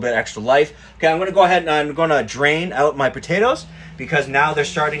a little bit extra life. Okay, I'm going to go ahead and I'm going to drain out my potatoes because now they're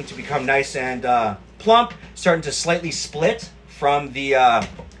starting to become nice and plump, starting to slightly split from their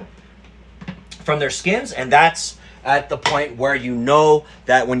skins, and that's at the point where you know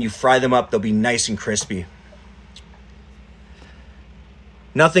that when you fry them up, they'll be nice and crispy.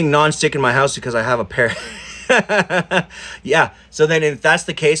 Nothing non-stick in my house because I have a pair. Yeah, so then if that's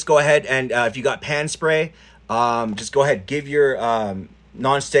the case, go ahead and if you got pan spray, just go ahead, give your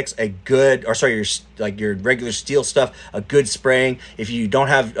non-sticks a good, your regular steel stuff a good spraying. If you don't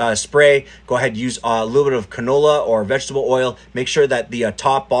have spray, go ahead, use a little bit of canola or vegetable oil. Make sure that the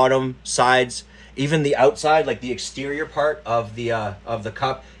top, bottom, sides, even the outside, like the exterior part of the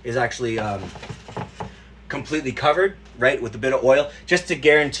cup is actually completely covered, right, with a bit of oil, just to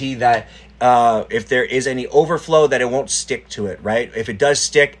guarantee that if there is any overflow, that it won't stick to it, right? If it does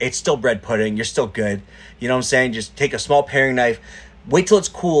stick, it's still bread pudding. You're still good. You know what I'm saying? Just take a small paring knife, wait till it's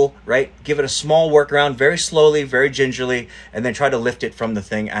cool, right? Give it a small workaround, very slowly, very gingerly, and then try to lift it from the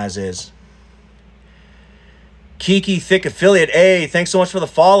thing as is. Kiki Thick Affiliate, hey, thanks so much for the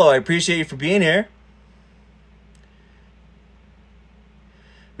follow. I appreciate you for being here.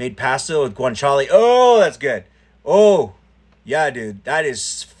 Made pasta with guanciale. Oh, that's good. Oh, yeah, dude, that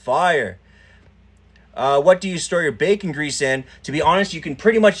is fire. What do you store your bacon grease in? To be honest, you can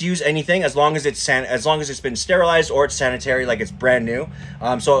pretty much use anything as long as it's been sterilized or it's sanitary, like it's brand new.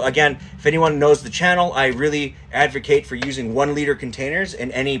 So again, if anyone knows the channel, I really advocate for using 1 liter containers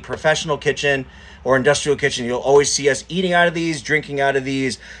in any professional kitchen or industrial kitchen. You'll always see us eating out of these, drinking out of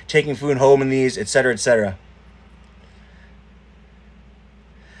these, taking food home in these, etc., etc.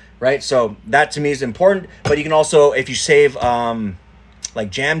 Right, so that to me is important. But you can also, if you save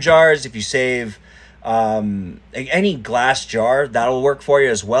like jam jars, if you save any glass jar, that'll work for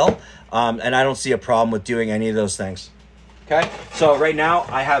you as well. And I don't see a problem with doing any of those things. Okay, so right now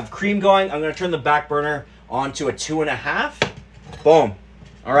I have cream going. I'm going to turn the back burner on to a 2.5. Boom.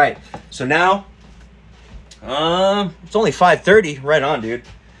 All right, so now it's only 5:30. Right on, dude.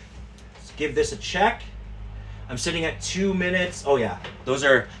 Let's give this a check. I'm sitting at 2 minutes. Oh yeah, those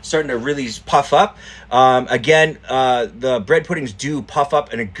are starting to really puff up. Again, the bread puddings do puff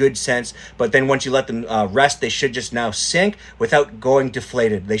up in a good sense, but then once you let them rest, they should just now sink without going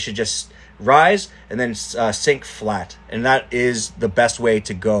deflated. They should just rise and then sink flat, and that is the best way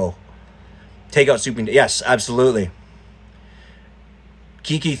to go. Take out soup and yes, absolutely.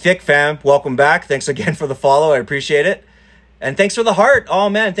 Kiki Thick fam, welcome back. Thanks again for the follow. I appreciate it. And thanks for the heart. Oh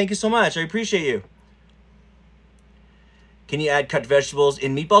man, thank you so much. I appreciate you. Can you add cut vegetables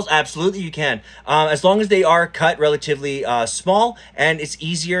in meatballs? Absolutely, you can. As long as they are cut relatively small, and it's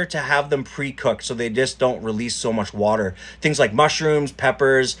easier to have them pre-cooked so they just don't release so much water. Things like mushrooms,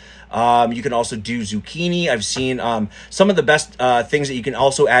 peppers. You can also do zucchini. I've seen some of the best things that you can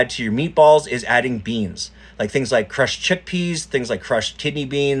also add to your meatballs is adding beans. Like things like crushed chickpeas, things like crushed kidney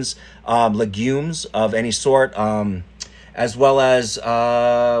beans, legumes of any sort, as well as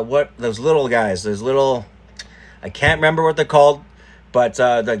what those little guys, those little... I can't remember what they're called, but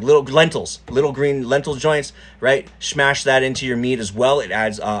like little lentils, little green lentil joints, right? Smash that into your meat as well. It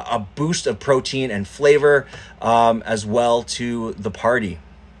adds a boost of protein and flavor as well to the party.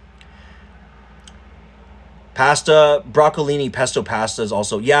 Pasta, broccolini pesto pasta is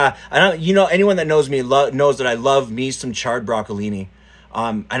also, yeah. I don't, you know, anyone that knows me knows that I love me some charred broccolini,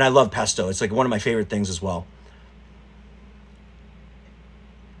 and I love pesto. It's like one of my favorite things as well.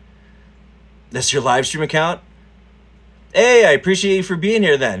 That's your live stream account? Hey, I appreciate you for being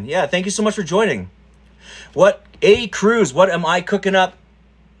here then. Yeah, thank you so much for joining. What, Cruz, what am I cooking up?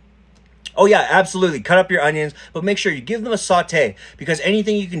 Oh yeah, absolutely. Cut up your onions, but make sure you give them a saute, because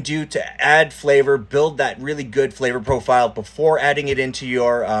anything you can do to add flavor, build that really good flavor profile before adding it into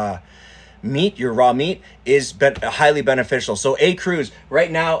your meat, your raw meat, is highly beneficial. So Cruz,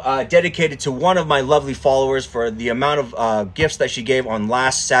 right now, dedicated to one of my lovely followers for the amount of gifts that she gave on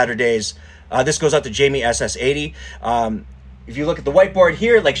last Saturday's. This goes out to Jamie SS80. If you look at the whiteboard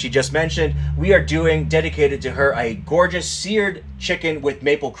here, like she just mentioned, we are doing, dedicated to her, a gorgeous seared chicken with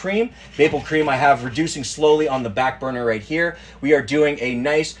maple cream. Maple cream I have reducing slowly on the back burner right here. We are doing a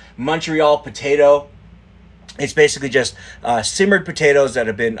nice Montreal potato. It's basically just simmered potatoes that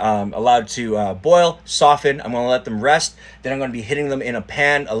have been allowed to boil, soften. I'm going to let them rest. Then I'm going to be hitting them in a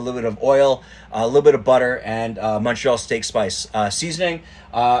pan, a little bit of oil, a little bit of butter, and Montreal steak spice seasoning.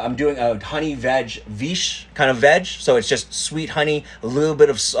 I'm doing a honey veg viche kind of veg. So it's just sweet honey, a little bit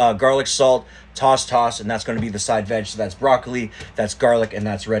of garlic salt, toss, and that's going to be the side veg. So that's broccoli, that's garlic, and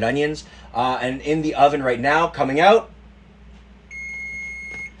that's red onions. And in the oven right now, coming out,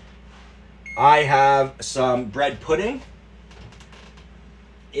 I have some bread pudding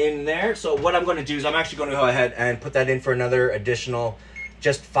in there. So what I'm going to do is I'm actually going to go ahead and put that in for another additional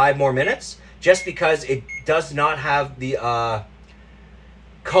just 5 more minutes, just because it does not have the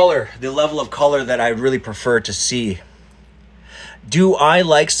color, the level of color that I really prefer to see. Do I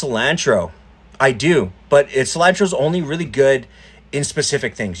like cilantro? I do, but cilantro is only really good in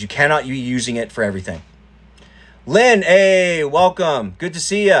specific things. You cannot be using it for everything. Lynn, hey, welcome. Good to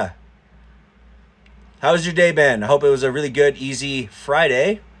see ya. How's your day been? I hope it was a really good, easy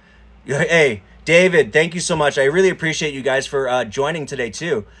Friday. Hey, David, thank you so much. I really appreciate you guys for joining today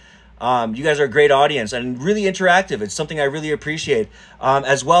too. You guys are a great audience and really interactive. It's something I really appreciate.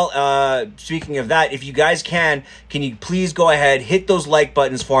 As well, speaking of that, if you guys can you please go ahead, hit those like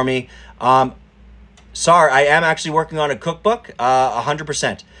buttons for me. Sorry, I am actually working on a cookbook,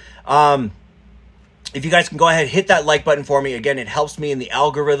 100%. If you guys can go ahead, hit that like button for me. Again, it helps me in the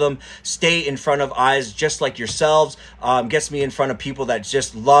algorithm, stay in front of eyes just like yourselves, gets me in front of people that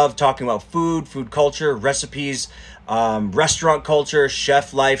just love talking about food, food culture, recipes, restaurant culture,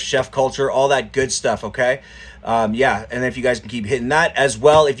 chef life, chef culture, all that good stuff, okay? Yeah, and if you guys can keep hitting that as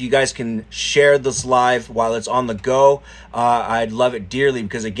well, if you guys can share this live while it's on the go, I'd love it dearly,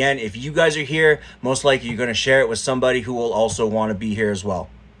 because again, if you guys are here, most likely you're going to share it with somebody who will also want to be here as well.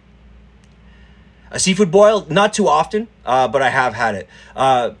 A seafood boil, not too often, but I have had it.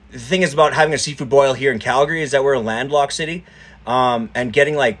 The thing is about having a seafood boil here in Calgary is that we're a landlocked city, and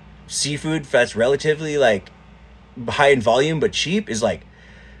getting like seafood that's relatively like high in volume but cheap is like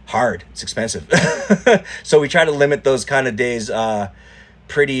hard. It's expensive. So we try to limit those kind of days like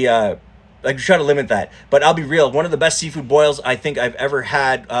we try to limit that. But I'll be real, one of the best seafood boils I think I've ever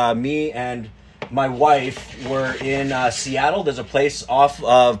had, me and my wife were in Seattle. There's a place off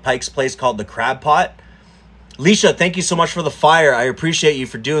of Pike's Place called the Crab Pot. Leisha, thank you so much for the fire. I appreciate you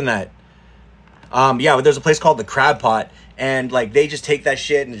for doing that. Yeah, but there's a place called the Crab Pot, and like they just take that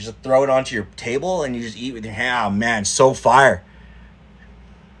shit and just throw it onto your table and you just eat with your hand. Oh man, so fire.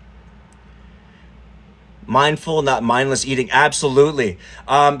 Mindful, not mindless eating. Absolutely.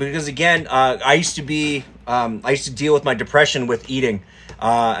 Because again, I used to deal with my depression with eating.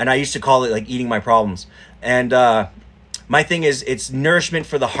 And I used to call it like eating my problems. And my thing is, it's nourishment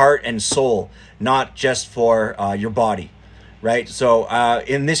for the heart and soul, not just for your body, right? So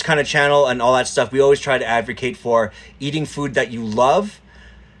in this kind of channel and all that stuff, we always try to advocate for eating food that you love,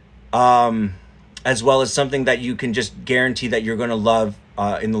 as well as something that you can just guarantee that you're going to love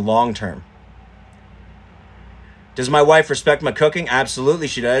in the long term. Does my wife respect my cooking? Absolutely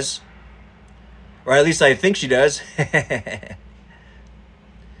she does. Or at least I think she does.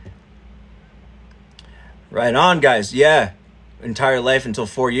 Right on, guys. Yeah. Entire life until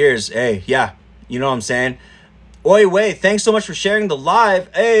 4 years. Hey, yeah. You know what I'm saying? Oi, wait. Thanks so much for sharing the live.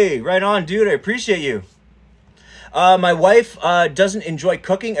 Hey, right on, dude. I appreciate you. My wife doesn't enjoy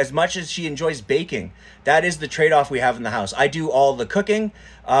cooking as much as she enjoys baking. That is the trade-off we have in the house. I do all the cooking,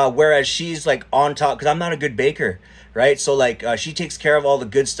 whereas she's like on top, because I'm not a good baker, right? So like she takes care of all the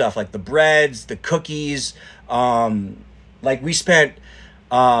good stuff, like the breads, the cookies. Like we spent,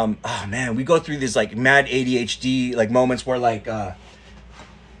 oh man, we go through these like mad ADHD like moments where like,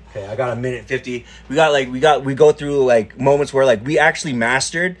 okay, I got a minute 50. We go through like moments where like we actually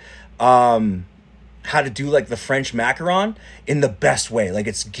mastered, how to do like the French macaron in the best way. Like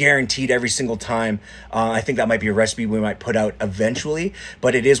it's guaranteed every single time. I think that might be a recipe we might put out eventually,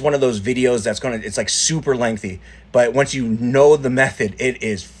 but it is one of those videos that's it's like super lengthy, but once you know the method, it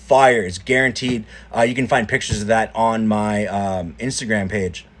is fire. It's guaranteed. You can find pictures of that on my Instagram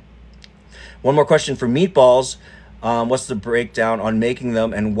page. One more question for meatballs. What's the breakdown on making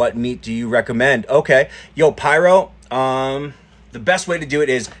them and what meat do you recommend? Okay, yo, Pyro, the best way to do it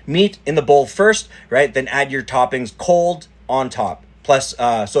is meat in the bowl first, right? Then add your toppings cold on top. Plus,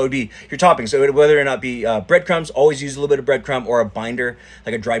 so it would be your toppings. So whether or not be breadcrumbs, always use a little bit of breadcrumb or a binder,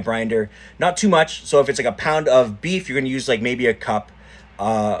 like a dry binder. Not too much. So if it's like a pound of beef, you're going to use like maybe a cup,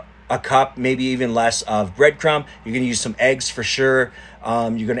 maybe even less of breadcrumb. You're going to use some eggs for sure.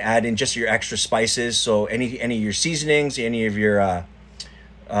 You're going to add in just your extra spices. So any of your seasonings, any of your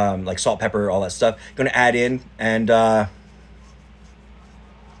like salt, pepper, all that stuff, you're going to add in and...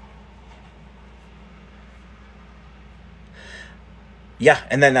 yeah,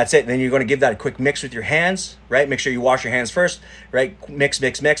 and then that's it. And then you're going to give that a quick mix with your hands, right? Make sure you wash your hands first, right? Mix.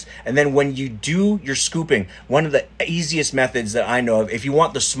 And then when you do your scooping, one of the easiest methods that I know of, if you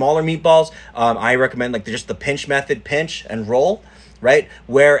want the smaller meatballs, I recommend like just the pinch method, pinch and roll, right?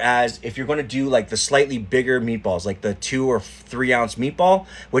 Whereas if you're going to do like the slightly bigger meatballs, like the 2 or 3 ounce meatball,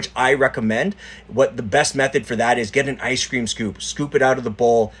 which I recommend, what the best method for that is get an ice cream scoop it out of the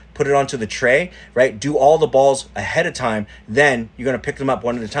bowl, put it onto the tray, right? Do all the balls ahead of time. Then you're going to pick them up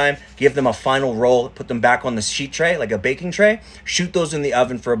one at a time, give them a final roll, put them back on the sheet tray, like a baking tray, shoot those in the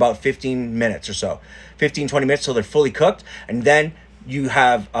oven for about 15 minutes or so, 15, 20 minutes till they're fully cooked. And then you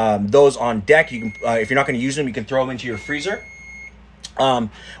have those on deck. You can, if you're not going to use them, you can throw them into your freezer.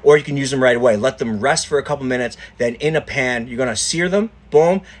 Or you can use them right away. Let them rest for a couple minutes. Then in a pan, you're going to sear them.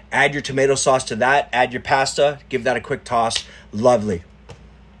 Boom. Add your tomato sauce to that. Add your pasta. Give that a quick toss. Lovely.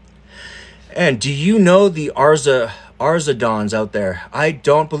 And do you know the Arzadons out there? I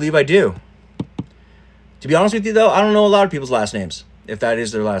don't believe I do. To be honest with you, though, I don't know a lot of people's last names, if that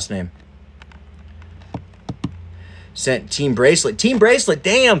is their last name. Sent Team Bracelet. Team Bracelet,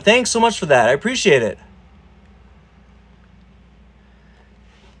 damn, thanks so much for that. I appreciate it.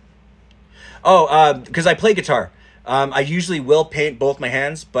 Oh, because I play guitar. I usually will paint both my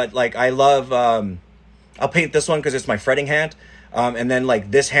hands, but like I love, I'll paint this one because it's my fretting hand. And then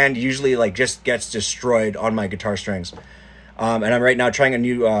like this hand usually like just gets destroyed on my guitar strings. And I'm right now trying a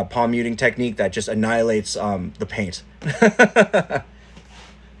new palm muting technique that just annihilates the paint.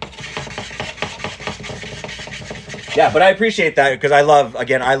 Yeah, but I appreciate that because I love, what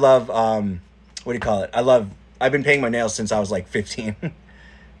do you call it? I've been painting my nails since I was like 15.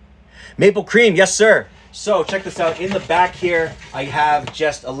 Maple cream, yes sir. So check this out. In the back here, I have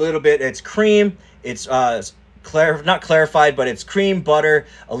just a little bit. It's cream. It's not clarified, but it's cream, butter,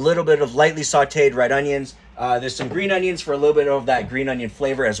 a little bit of lightly sautéed red onions. There's some green onions for a little bit of that green onion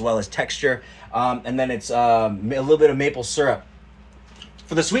flavor as well as texture. And then it's a little bit of maple syrup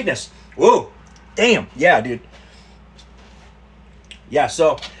for the sweetness. Whoa, damn, yeah, dude. Yeah,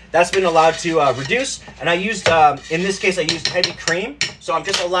 so that's been allowed to reduce, and I used, in this case, I used heavy cream, so I'm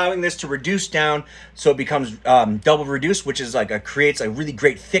just allowing this to reduce down so it becomes double reduced, which is like creates a really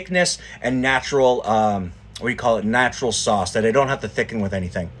great thickness and natural, natural sauce that I don't have to thicken with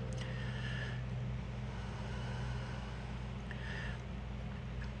anything.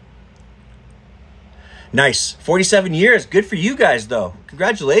 Nice, 47 years, good for you guys though,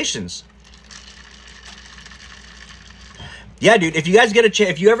 congratulations. Yeah, dude, if you guys get a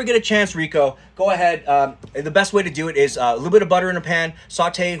chance, if you ever get a chance, Rico, go ahead. The best way to do it is a little bit of butter in a pan,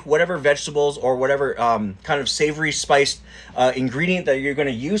 saute whatever vegetables or whatever kind of savory spiced ingredient that you're going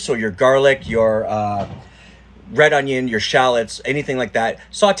to use. So your garlic, your red onion, your shallots, anything like that.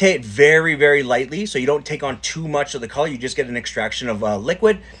 Saute it very, very lightly so you don't take on too much of the color. You just get an extraction of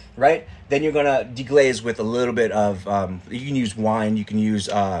liquid. right? Then you're gonna deglaze with a little bit of, you can use wine, you can use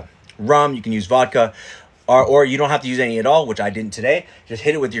rum, you can use vodka, or you don't have to use any at all, which I didn't today. Just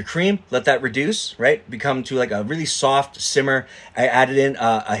hit it with your cream, let that reduce, right? Become to like a really soft simmer. I added in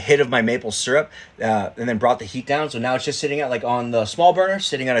a hit of my maple syrup and then brought the heat down. So now it's just sitting at like on the small burner,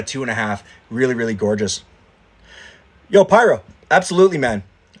 sitting at a 2.5. Really, really gorgeous. Yo, Pyro, absolutely, man.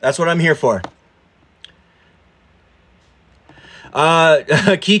 That's what I'm here for.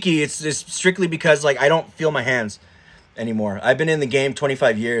 Kiki, it's strictly because like I don't feel my hands anymore. I've been in the game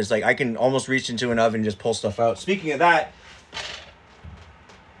 25 years. Like I can almost reach into an oven and just pull stuff out. Speaking of that,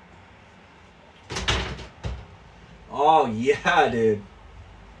 oh yeah, dude,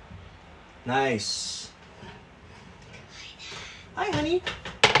 nice. Hi, honey.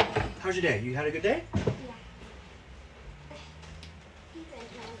 How's your day? You had a good day? Yeah.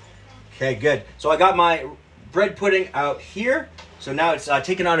 Okay, good. So I got my bread pudding out here. So now it's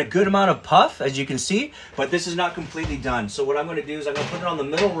taken on a good amount of puff, as you can see, but this is not completely done. So what I'm gonna do is I'm gonna put it on the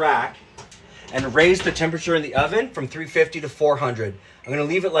middle rack and raise the temperature in the oven from 350 to 400. I'm gonna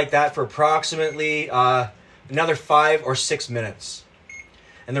leave it like that for approximately another 5 or 6 minutes.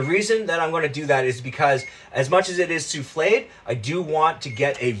 And the reason that I'm gonna do that is because as much as it is souffled, I do want to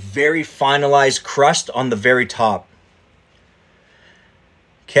get a very finalized crust on the very top.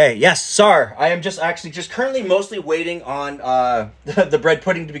 Okay, yes, Sar, I am just currently mostly waiting on the bread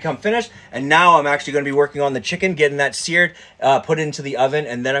pudding to become finished. And now I'm actually going to be working on the chicken, getting that seared, put into the oven.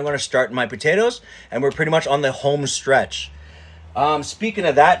 And then I'm going to start my potatoes. And we're pretty much on the home stretch. Speaking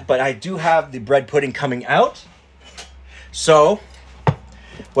of that, but I do have the bread pudding coming out. So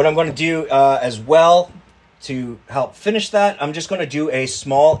what I'm going to do as well to help finish that, I'm just going to do a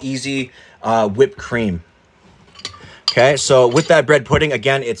small, easy whipped cream. Okay, so with that bread pudding,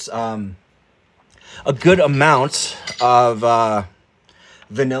 again, it's a good amount of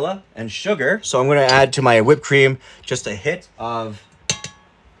vanilla and sugar. So I'm going to add to my whipped cream just a hit of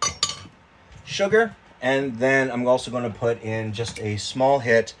sugar. And then I'm also going to put in just a small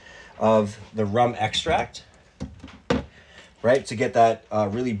hit of the rum extract, right, to get that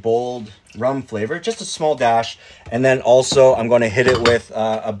really bold rum flavor, just a small dash. And then also I'm going to hit it with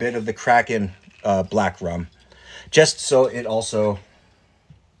a bit of the Kraken black rum. Just so it also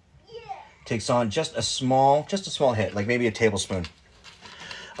takes on just a small hit, like maybe a tablespoon.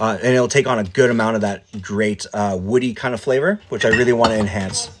 And it'll take on a good amount of that great woody kind of flavor, which I really want to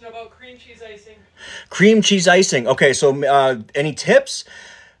enhance. What about cream cheese icing? Cream cheese icing. Okay, so any tips?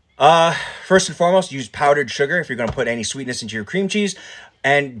 First and foremost, use powdered sugar if you're going to put any sweetness into your cream cheese.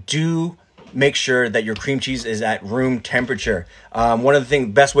 And do make sure that your cream cheese is at room temperature. One of the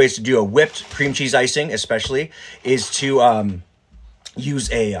best ways to do a whipped cream cheese icing, especially, is to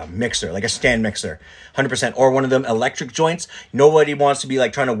use a mixer, like a stand mixer, 100%, or one of them electric joints. Nobody wants to be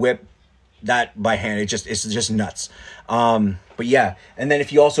like trying to whip that by hand. It's just nuts. But yeah, and then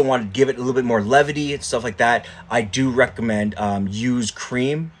if you also want to give it a little bit more levity and stuff like that, I do recommend use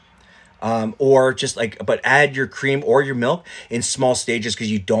cream. Or just like, but add your cream or your milk in small stages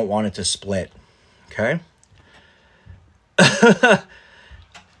because you don't want it to split. Okay.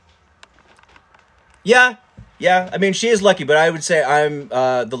 Yeah. I mean, she is lucky, but I would say I'm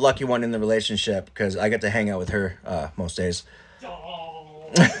the lucky one in the relationship because I get to hang out with her most days.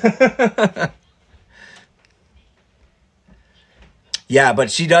 Yeah, but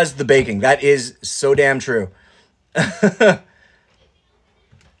she does the baking. That is so damn true.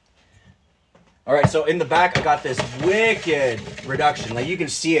 All right, so in the back, I got this wicked reduction. Like you can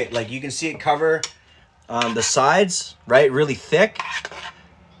see it, cover the sides, right? Really thick,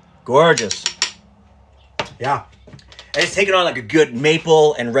 gorgeous. Yeah, and it's taking on like a good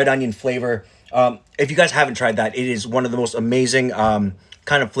maple and red onion flavor. If you guys haven't tried that, it is one of the most amazing kind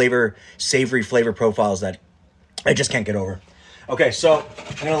of savory flavor profiles that I just can't get over. Okay, so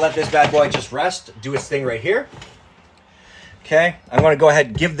I'm gonna let this bad boy just rest, do its thing right here. Okay, I'm gonna go ahead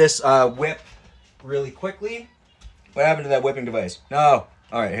and give this whip really quickly. What happened to that whipping device? No.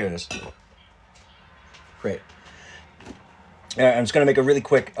 All right, here it is. Great. I'm just gonna make a really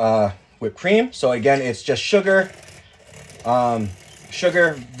quick whipped cream. So again, it's just sugar, rum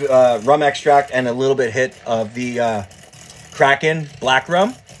extract, and a little bit hit of the Kraken black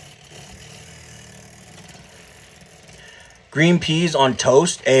rum. Green peas on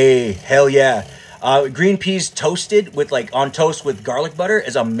toast. Hell yeah. Green peas toasted with on toast with garlic butter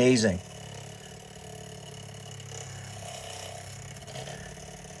is amazing.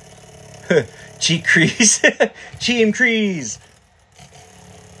 Cheek crease. Cheem crease.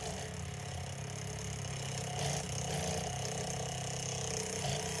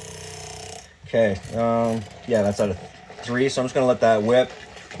 Okay, yeah, that's out of 3, so I'm just gonna let that whip.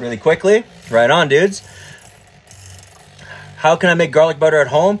 really quickly. Right on, dudes. How can I make garlic butter at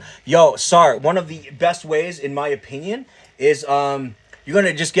home? Yo, Sar, one of the best ways, in my opinion, is you're going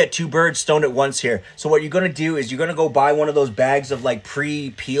to just get two birds stoned at once here. So what you're going to do is you're going to go buy one of those bags of like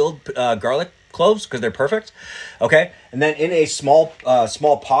pre-peeled garlic cloves, because they're perfect. Okay? And then in a small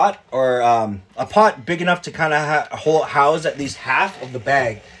pot, or a pot big enough to kind of house at least half of the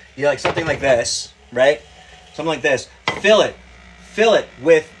bag. You like something like this, right? Something like this. Fill it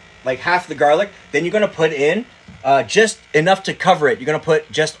with like half the garlic. Then you're going to put in just enough to cover it. You're going to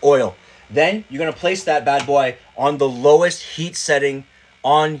put just oil. Then you're going to place that bad boy on the lowest heat setting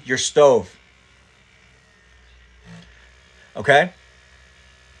on your stove. Okay?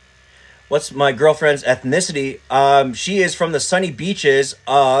 What's my girlfriend's ethnicity? She is from the sunny beaches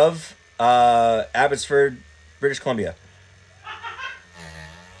of Abbotsford, British Columbia.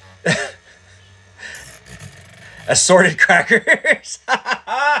 Assorted crackers.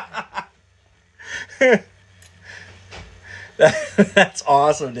 That's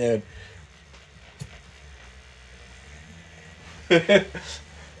awesome, dude. I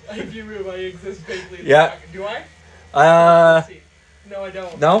view my exist vaguely. Yeah. Do I? No, I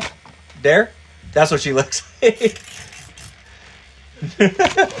don't. No? There? That's what she looks like.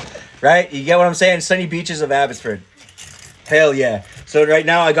 Right? You get what I'm saying? Sunny beaches of Abbotsford. Hell yeah. So right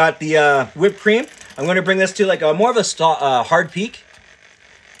now I got the whipped cream. I'm going to bring this to like a more of a hard peak.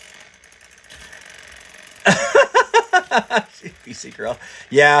 PC girl.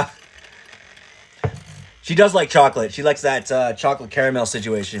 Yeah. She does like chocolate. She likes that chocolate caramel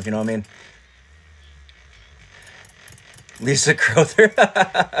situation, if you know what I mean. Lisa Crowther.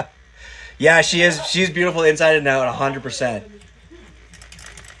 Yeah, she is. She's beautiful inside and out, 100%.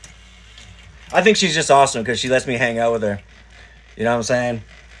 I think she's just awesome because she lets me hang out with her. You know what I'm saying?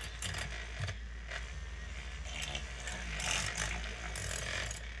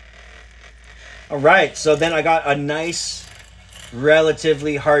 All right, so then I got a nice,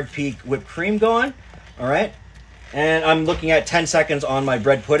 relatively hard peak whipped cream going. All right, and I'm looking at 10 seconds on my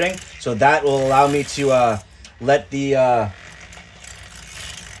bread pudding, so that will allow me to let the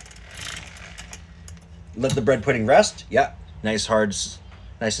bread pudding rest. Yeah, nice hard,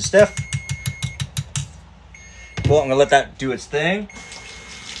 nice and stiff. Cool. I'm gonna let that do its thing.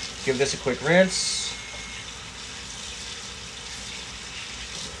 Give this a quick rinse.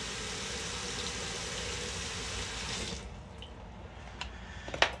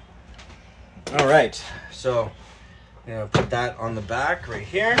 All right, so put that on the back right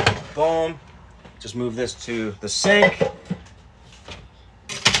here. Boom. Just move this to the sink.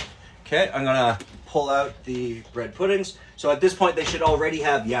 Okay, I'm gonna pull out the bread puddings. So at this point, they should already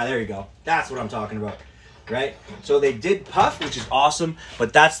have, yeah, there you go. That's what I'm talking about, right? So they did puff, which is awesome,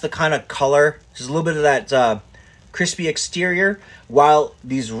 but that's the kind of color. Just a little bit of that crispy exterior. While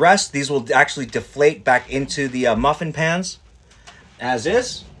these rest, these will actually deflate back into the muffin pans as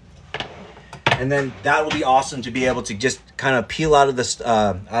is. And then that will be awesome to be able to just kind of peel out of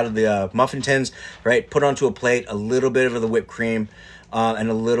the muffin tins, right? Put onto a plate, a little bit of the whipped cream, and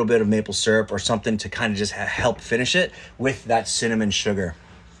a little bit of maple syrup or something to kind of just help finish it with that cinnamon sugar.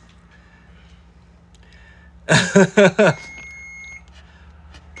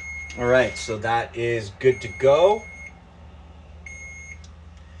 All right, so that is good to go.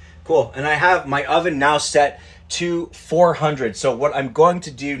 Cool, and I have my oven now set to 400. So what I'm going to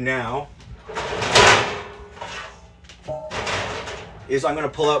do now is I'm going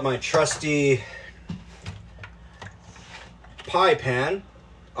to pull out my trusty pie pan,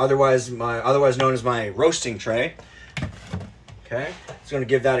 otherwise known as my roasting tray. Okay, just going to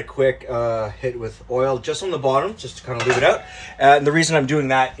give that a quick hit with oil just on the bottom, just to kind of leave it out. And the reason I'm doing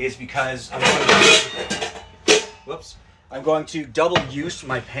that is because I'm going to double use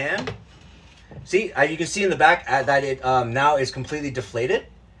my pan. See, you can see in the back that it now is completely deflated,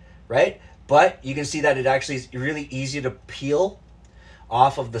 right? But you can see that it actually is really easy to peel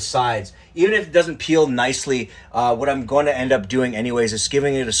off of the sides. Even if it doesn't peel nicely, what I'm going to end up doing anyways is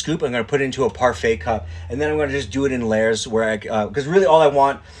giving it a scoop. I'm going to put it into a parfait cup, and then I'm going to just do it in layers where because really all I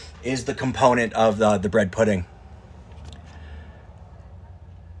want is the component of the bread pudding.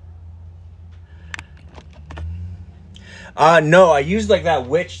 No, I used like that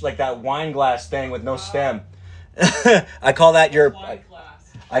wine glass thing with no stem. I call that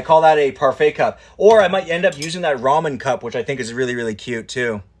I call that a parfait cup. Or I might end up using that ramen cup, which I think is really, really cute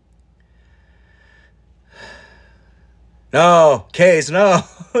too. No, Case, no.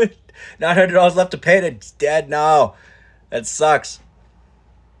 $900 left to pay it. It's dead. No, that sucks.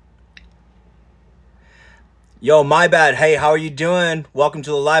 Yo, my bad. Hey, how are you doing? Welcome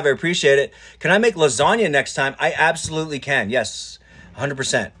to the live. I appreciate it. Can I make lasagna next time? I absolutely can. Yes.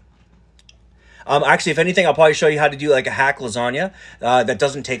 100%. Actually, if anything, I'll probably show you how to do like a hack lasagna that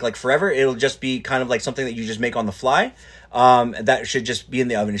doesn't take like forever. It'll just be kind of like something that you just make on the fly. That should just be in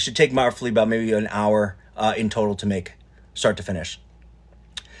the oven. It should take roughly about maybe an hour in total to make, start to finish.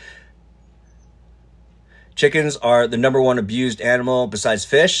 Chickens are the #1 abused animal besides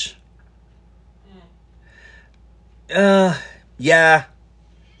fish. Yeah.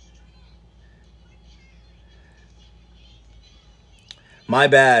 My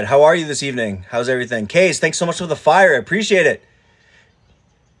bad. How are you this evening? How's everything? Case, thanks so much for the fire. I appreciate it.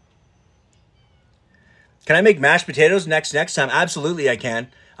 Can I make mashed potatoes next time? Absolutely, I can.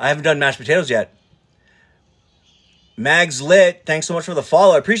 I haven't done mashed potatoes yet. Mags Lit, thanks so much for the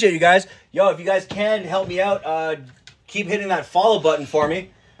follow. I appreciate you guys. Yo, if you guys can help me out, keep hitting that follow button for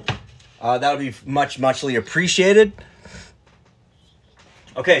me. That would be muchly appreciated.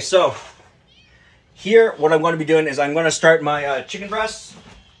 Okay, so here, what I'm going to be doing is I'm going to start my chicken breasts.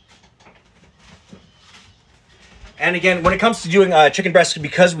 And again, when it comes to doing chicken breasts,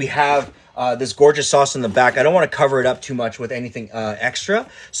 because we have this gorgeous sauce in the back, I don't want to cover it up too much with anything extra.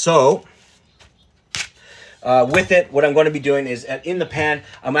 So with it, what I'm going to be doing is in the pan,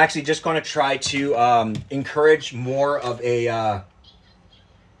 I'm actually just going to try to encourage more of a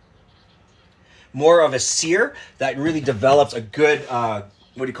sear that really develops a good,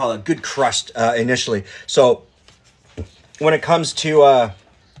 good crust initially. So when it comes to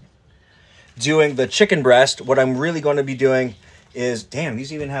doing the chicken breast, what I'm really going to be doing is, damn,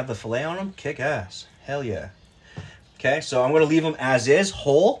 these even have the filet on them? Kick ass. Hell yeah. Okay, so I'm going to leave them as is,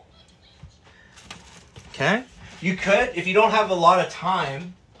 whole. Okay. You could, if you don't have a lot of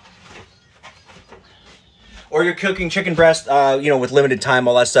time, or you're cooking chicken breast, with limited time,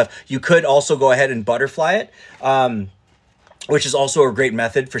 all that stuff, you could also go ahead and butterfly it, which is also a great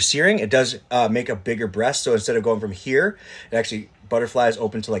method for searing. It does make a bigger breast, so instead of going from here, it actually butterflies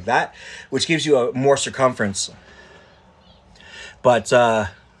open to like that, which gives you a more circumference. But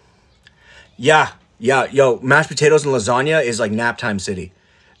yo, mashed potatoes and lasagna is like nap time city.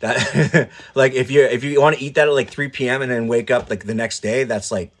 That like if you want to eat that at like 3 p.m. and then wake up like the next day,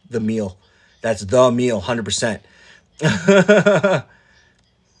 that's like the meal. That's the meal, 100%.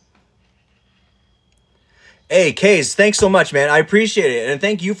 Hey, Kays, thanks so much, man. I appreciate it. And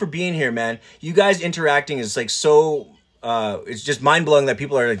thank you for being here, man. You guys interacting is like so, it's just mind-blowing that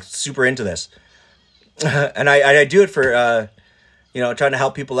people are like super into this. And I do it for, trying to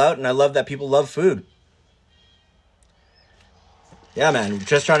help people out. And I love that people love food. Yeah, man,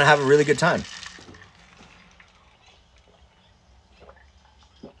 just trying to have a really good time.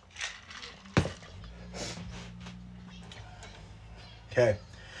 Okay,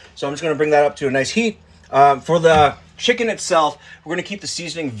 so I'm just going to bring that up to a nice heat. For the chicken itself, we're going to keep the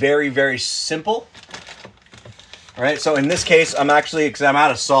seasoning very, very simple. All right, so in this case, I'm actually, because I'm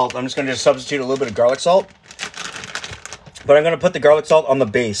out of salt, I'm just going to substitute a little bit of garlic salt. But I'm going to put the garlic salt on the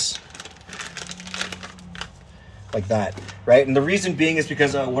base. Like that, right? And the reason being is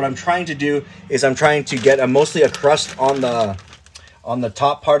because what I'm trying to do is I'm trying to get mostly a crust on the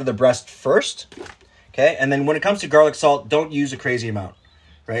top part of the breast first. Okay, and then when it comes to garlic salt, don't use a crazy amount,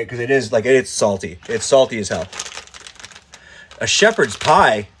 right? Because it's salty. It's salty as hell. A shepherd's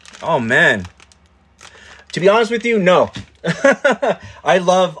pie? Oh, man. To be honest with you, no. I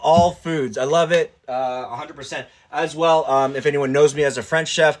love all foods. I love it 100%. As well, if anyone knows me as a French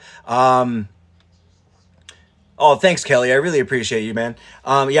chef, oh, thanks, Kelly. I really appreciate you, man.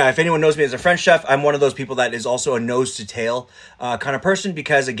 If anyone knows me as a French chef, I'm one of those people that is also a nose-to-tail kind of person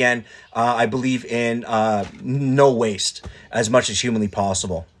because, again, I believe in no waste as much as humanly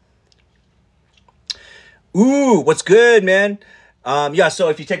possible. Ooh, what's good, man? So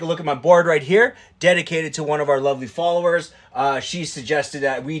if you take a look at my board right here, dedicated to one of our lovely followers, she suggested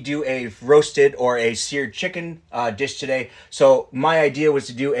that we do a roasted or a seared chicken dish today. So my idea was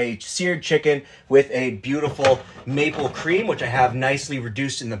to do a seared chicken with a beautiful maple cream, which I have nicely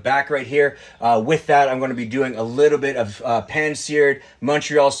reduced in the back right here. With that, I'm going to be doing a little bit of pan-seared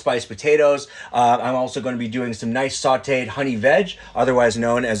Montreal spiced potatoes. I'm also going to be doing some nice sauteed honey veg, otherwise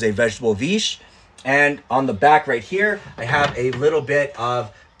known as a vegetable viche. And on the back right here, I have a little bit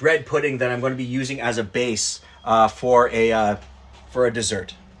of bread pudding that I'm going to be using as a base for a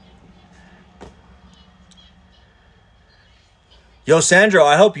dessert. Yo, Sandro,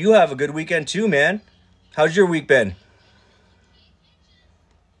 I hope you have a good weekend too, man. How's your week been?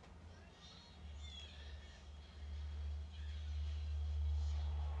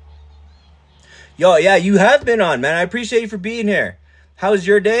 Yo, yeah, you have been on, man. I appreciate you for being here. How's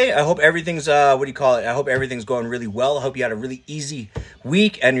your day? I hope everything's, I hope everything's going really well. I hope you had a really easy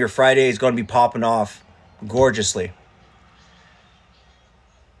week and your Friday is going to be popping off gorgeously.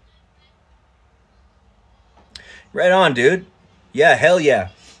 Right on, dude. Yeah, hell yeah.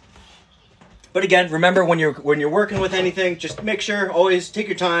 But again, remember when you're working with anything, just make sure always take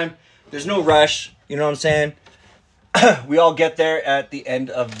your time. There's no rush. You know what I'm saying? We all get there at the end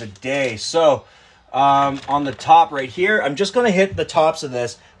of the day. So on the top right here, I'm just going to hit the tops of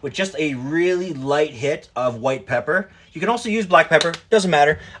this with just a really light hit of white pepper. You can also use black pepper. Doesn't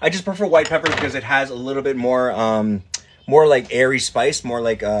matter. I just prefer white pepper because it has a little bit more more like airy spice, more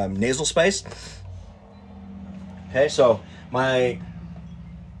like nasal spice. Okay, so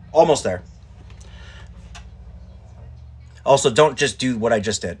almost there. Also, don't just do what I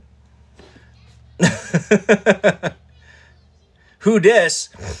just did. Who dis?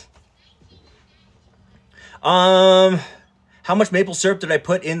 How much maple syrup did I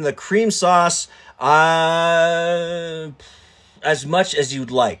put in the cream sauce? As much as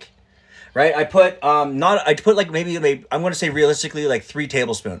you'd like. Right? I put like maybe I'm going to say realistically like 3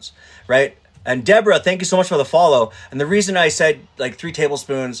 tablespoons, right? And Deborah, thank you so much for the follow. And the reason I said like 3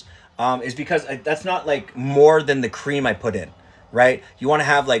 tablespoons is because that's not like more than the cream I put in, right? You want to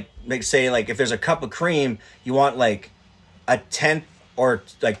have like say like if there's a cup of cream, you want like a 1/10 or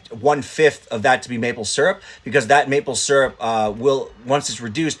like 1/5 of that to be maple syrup, because that maple syrup will, once it's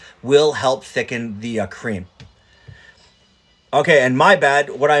reduced, will help thicken the cream. Okay, and my bad,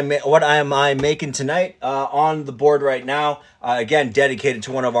 what am I making tonight? On the board right now, again, dedicated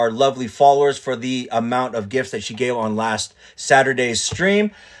to one of our lovely followers for the amount of gifts that she gave on last Saturday's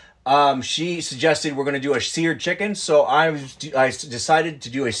stream. She suggested we're going to do a seared chicken, so I decided to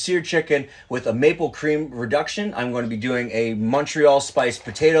do a seared chicken with a maple cream reduction. I'm going to be doing a Montreal Spiced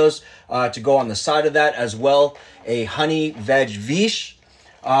Potatoes to go on the side of that, as well a honey veg viche.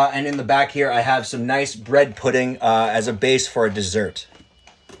 And in the back here, I have some nice bread pudding as a base for a dessert.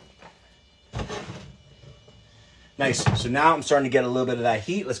 Nice. So now I'm starting to get a little bit of that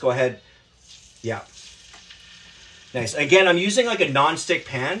heat. Let's go ahead. Yeah. Nice. Again, I'm using like a non-stick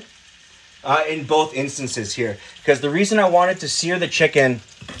pan in both instances here, because the reason I wanted to sear the chicken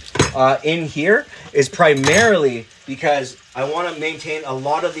in here is primarily because I want to maintain a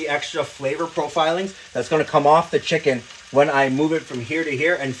lot of the extra flavor profilings that's going to come off the chicken when I move it from here to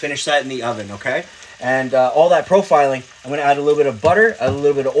here and finish that in the oven, okay? And all that profiling, I'm going to add a little bit of butter, a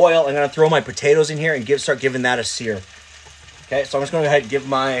little bit of oil. I'm going to throw my potatoes in here and start giving that a sear. Okay, so I'm just going to go ahead and give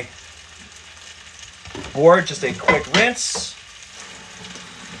my board just a quick rinse.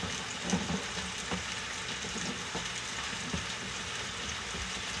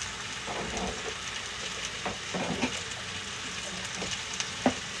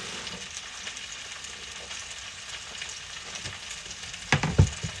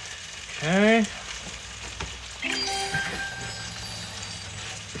 Okay.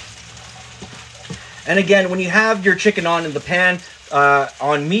 And again, when you have your chicken on in the pan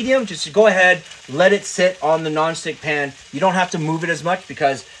on medium, just go ahead, let it sit on the non-stick pan. You don't have to move it as much,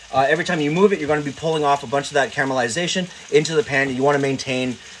 because every time you move it, you're going to be pulling off a bunch of that caramelization into the pan. You want to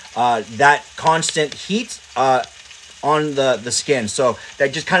maintain that constant heat on the skin. So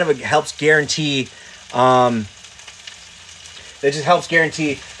that just kind of helps guarantee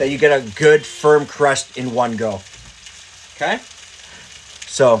that you get a good firm crust in one go. Okay?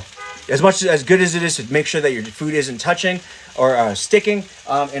 So as good as it is to make sure that your food isn't touching or sticking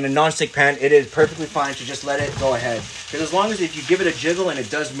in a non-stick pan, it is perfectly fine to just let it go ahead. Because as long as if you give it a jiggle and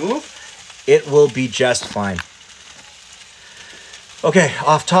it does move, it will be just fine. Okay,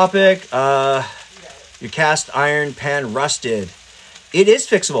 off topic. Your cast iron pan rusted. It is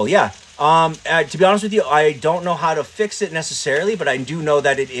fixable, yeah. To be honest with you, I don't know how to fix it necessarily, but I do know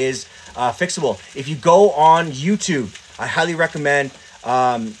that it is fixable. If you go on YouTube, I highly recommend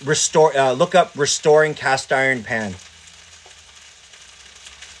look up restoring cast iron pan.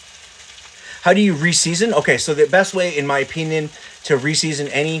 How do you reseason? Okay, so the best way, in my opinion, to reseason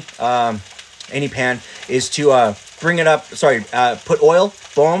any pan is to bring it up. Put oil,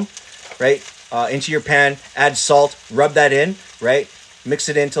 boom, right, into your pan. Add salt, rub that in, right. Mix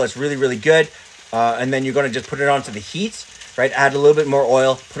it in until it's really, really good. And then you're going to just put it onto the heat, right? Add a little bit more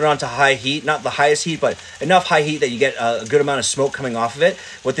oil, put it onto high heat, not the highest heat, but enough high heat that you get a good amount of smoke coming off of it.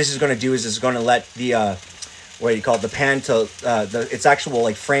 What this is going to do is it's going to let the, the pan to, its actual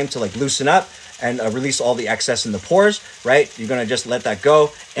like frame to like loosen up and release all the excess in the pores, right? You're going to just let that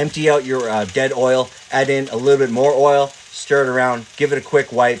go, empty out your dead oil, add in a little bit more oil, stir it around, give it a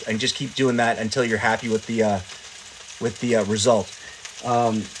quick wipe, and just keep doing that until you're happy with the result.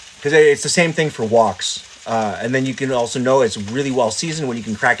 Because it's the same thing for woks. And then you can also know it's really well seasoned when you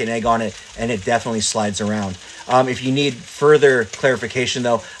can crack an egg on it and it definitely slides around. If you need further clarification,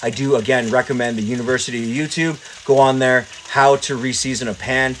 though, I do again recommend the University of YouTube. Go on there, how to reseason a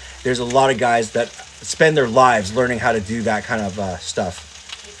pan. There's a lot of guys that spend their lives learning how to do that kind of stuff.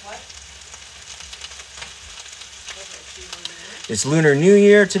 It's Lunar New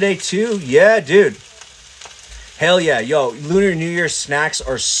Year today too. Yeah, dude. Hell yeah. Yo, Lunar New Year snacks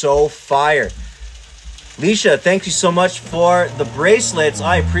are so fire. Leisha, thank you so much for the bracelets.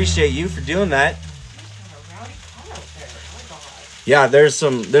 I appreciate you for doing that. Yeah, there's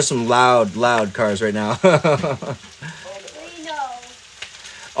some loud cars right now.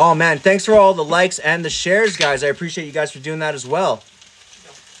 Oh man, thanks for all the likes and the shares, guys. I appreciate you guys for doing that as well.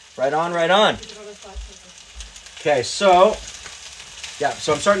 Right on, right on. Okay, so yeah,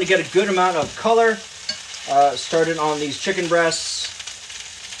 so I'm starting to get a good amount of color. Started on these chicken breasts.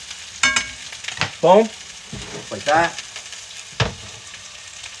 Boom. Like that.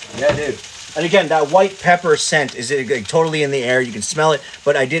 Yeah, dude. And again, that white pepper scent is like totally in the air. You can smell it,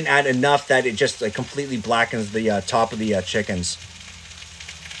 but I didn't add enough that it just like completely blackens the top of the chickens.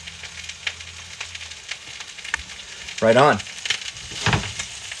 Right on.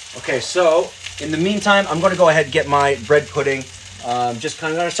 Okay, so in the meantime, I'm going to go ahead and get my bread pudding. Just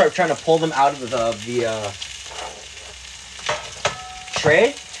kind of going to start trying to pull them out of the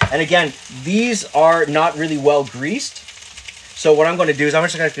tray. And again, these are not really well greased. So what I'm going to do is I'm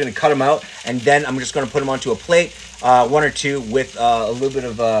just going to cut them out, and then I'm just going to put them onto a plate, one or two, with a little bit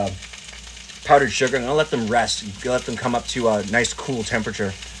of powdered sugar. I'm going to let them rest, let them come up to a nice cool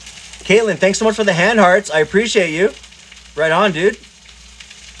temperature. Caitlin, thanks so much for the hand hearts. I appreciate you. Right on, dude.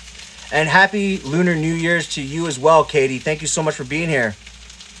 And happy Lunar New Year's to you as well, Katie. Thank you so much for being here.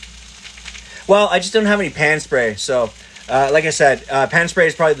 Well, I just don't have any pan spray. So, like I said, pan spray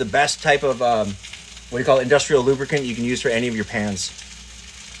is probably the best type of, what do you call it, industrial lubricant you can use for any of your pans.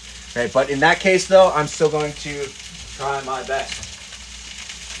 Right, but in that case, though, I'm still going to try my best.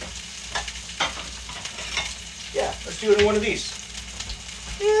 Yeah, let's do it in one of these.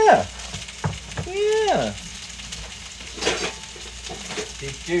 Yeah. Yeah.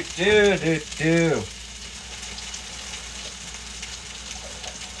 Do.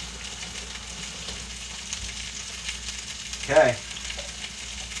 Okay.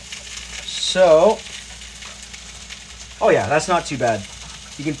 So, oh yeah, that's not too bad.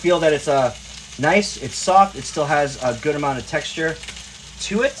 You can feel that it's nice, it's soft, it still has a good amount of texture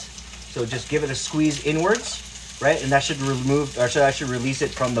to it. So just give it a squeeze inwards, right? And that should remove, or that should release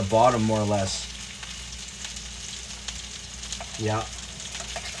it from the bottom more or less. Yeah.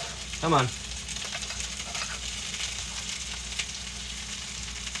 Come on.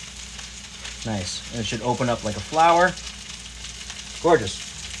 Nice. And it should open up like a flower.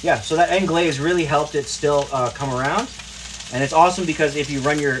 Gorgeous. Yeah, so that end glaze really helped it still come around. And it's awesome because if you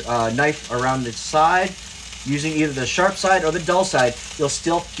run your knife around the side, using either the sharp side or the dull side, you'll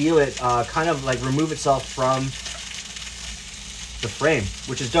still feel it kind of like remove itself from the frame,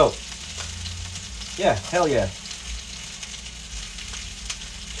 which is dope. Yeah, hell yeah.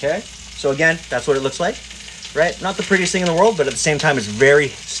 Okay, so again, that's what it looks like, right? Not the prettiest thing in the world, but at the same time, it's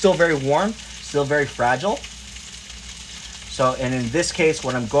still very warm, still very fragile. So, and in this case,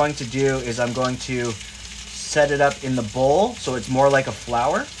 what I'm going to do is I'm going to set it up in the bowl so it's more like a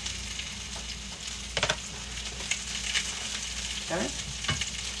flower. Okay.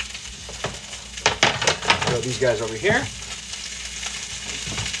 Throw these guys over here.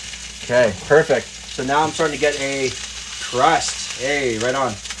 Okay, perfect. So now I'm starting to get a crust. Hey, right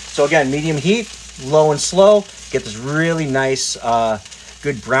on. So again, medium heat, low and slow. Get this really nice,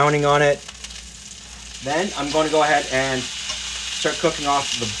 good browning on it. Then I'm going to go ahead and start cooking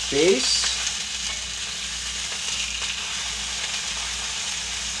off the base.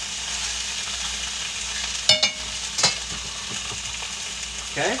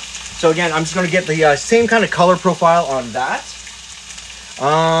 Okay. So again, I'm just going to get the same kind of color profile on that.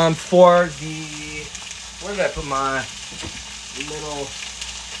 For the, where did I put my little,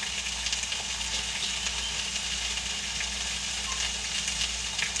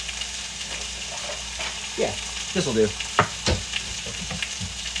 yeah, this will do.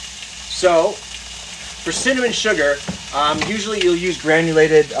 So for cinnamon sugar, usually you'll use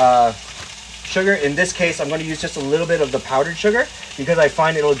granulated sugar. In this case, I'm going to use just a little bit of the powdered sugar because I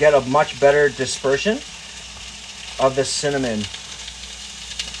find it'll get a much better dispersion of the cinnamon.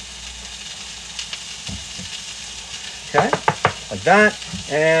 Okay, like that.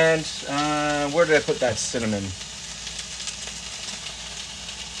 And where did I put that cinnamon?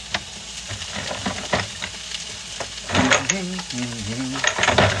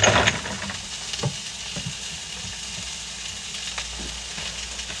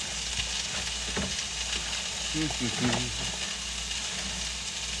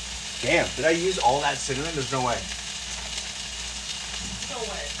 Damn, did I use all that cinnamon? There's no way. No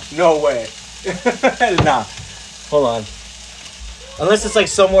way. No way. Nah, hold on. Unless it's like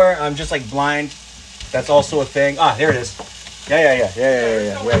somewhere I'm just like blind. That's also a thing. Ah, here it is. Yeah.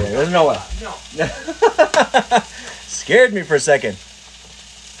 There's no way. No. Scared me for a second.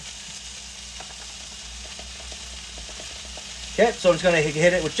 Okay, so I'm just gonna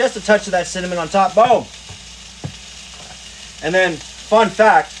hit it with just a touch of that cinnamon on top. Boom. And then, fun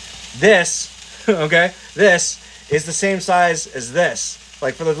fact, this, okay, this is the same size as this,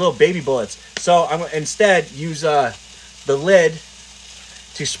 like for the little baby bullets. So I'm gonna instead use the lid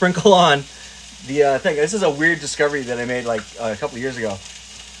to sprinkle on the thing. This is a weird discovery that I made like a couple years ago.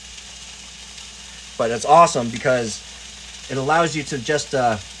 But it's awesome because it allows you to just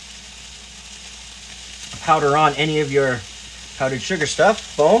powder on any of your powdered sugar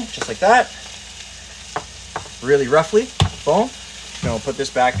stuff. Boom, just like that. Really roughly. Boom. Now I'll put this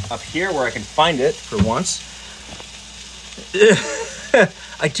back up here where I can find it for once.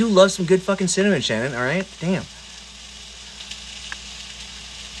 I do love some good fucking cinnamon, Shannon. All right, damn.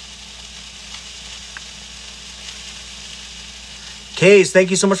 Kays, thank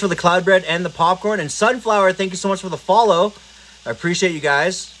you so much for the cloud bread and the popcorn. And Sunflower, thank you so much for the follow. I appreciate you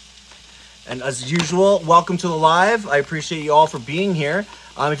guys. And as usual, welcome to the live. I appreciate you all for being here.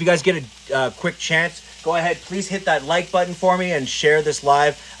 If you guys get a quick chance, go ahead, please hit that like button for me and share this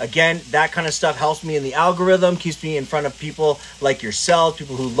live. Again, that kind of stuff helps me in the algorithm, keeps me in front of people like yourself,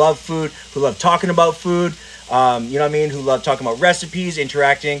 people who love food, who love talking about food, you know what I mean, who love talking about recipes,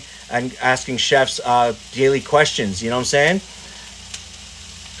 interacting, and asking chefs daily questions, you know what I'm saying?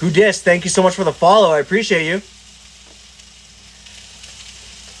 Who dis? Thank you so much for the follow. I appreciate you.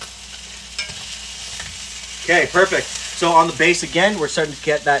 Okay, perfect. So on the base again, we're starting to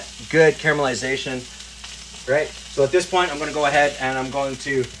get that good caramelization, right? So at this point, I'm going to go ahead and I'm going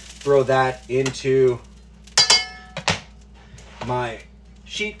to throw that into my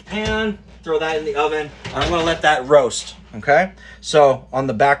sheet pan, throw that in the oven, and I'm going to let that roast, okay? So on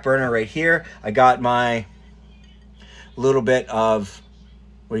the back burner right here, I got my little bit of,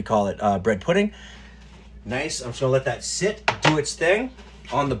 what do you call it, bread pudding. Nice. I'm just going to let that sit, do its thing.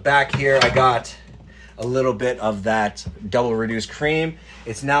 On the back here, I got a little bit of that double reduced cream.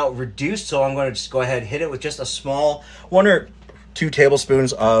 It's now reduced, so I'm going to just go ahead and hit it with just a small 1 or 2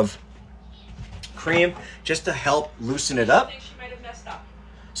 tablespoons of cream just to help loosen it up. I think she might have messed up.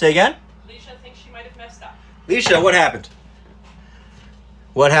 Say again? Leisha thinks she might have messed up. Leisha, what happened?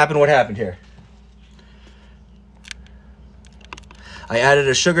 What happened here? I added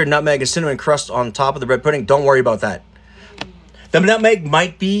a sugar, nutmeg, and cinnamon crust on top of the bread pudding. Don't worry about that. The nutmeg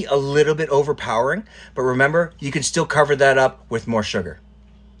might be a little bit overpowering, but remember, you can still cover that up with more sugar.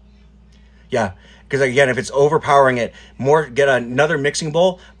 Yeah, because again, if it's overpowering it, get another mixing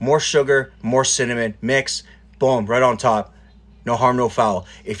bowl, more sugar, more cinnamon, mix, boom, right on top. No harm, no foul.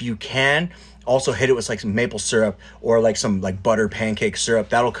 If you can, also hit it with like some maple syrup or like some like butter pancake syrup.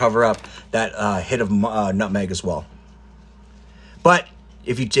 That'll cover up that hit of nutmeg as well. But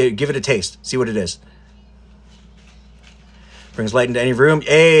if you give it a taste, see what it is. Brings light into any room.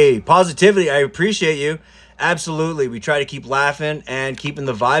 Hey, positivity. I appreciate you. Absolutely. We try to keep laughing and keeping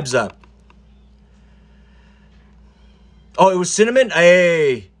the vibes up. Oh, it was cinnamon?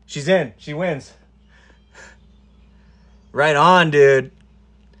 Hey, she's in. She wins. Right on, dude.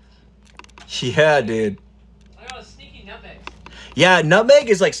 Yeah, dude. I got a sneaky nutmeg. Yeah, nutmeg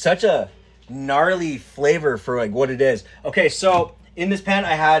is like such a gnarly flavor for like what it is. Okay, so in this pan,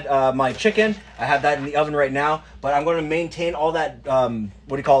 I had my chicken. I have that in the oven right now, but I'm going to maintain all that,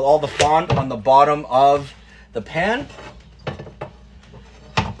 all the fond on the bottom of the pan.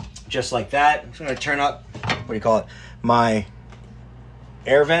 Just like that. I'm just going to turn up, my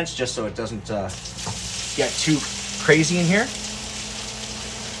air vents, just so it doesn't get too crazy in here.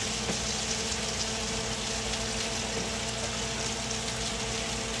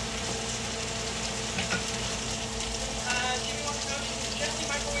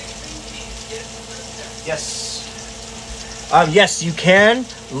 Yes. Yes, you can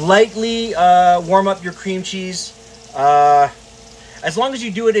lightly warm up your cream cheese as long as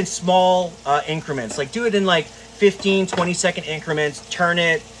you do it in small increments. Like do it in like 15, 20-second increments. Turn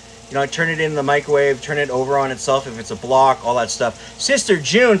it in the microwave, turn it over on itself if it's a block, all that stuff. Sister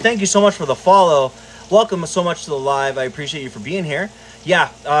June, thank you so much for the follow. Welcome so much to the live. I appreciate you for being here. Yeah,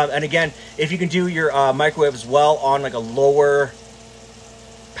 and again, if you can do your microwave as well on like a lower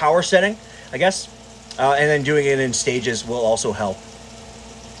power setting, I guess. And then doing it in stages will also help.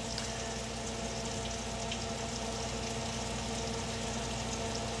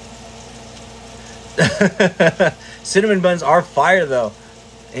 Cinnamon buns are fire, though.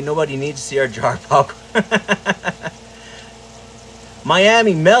 Ain't nobody needs to see our jar popcorn.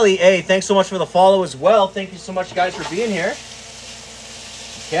 Miami Melly, hey, thanks so much for the follow as well. Thank you so much, guys, for being here.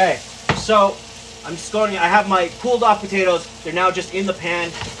 Okay, so I'm just going, I have my cooled off potatoes. They're now just in the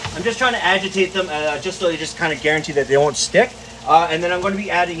pan. I'm just trying to agitate them just so they just kind of guarantee that they won't stick. And then I'm going to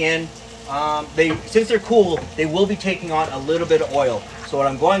be adding in, since they're cool, they will be taking on a little bit of oil. So what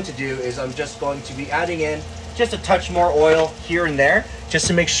I'm going to do is I'm just going to be adding in just a touch more oil here and there, just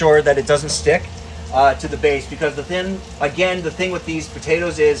to make sure that it doesn't stick to the base. Because the thing with these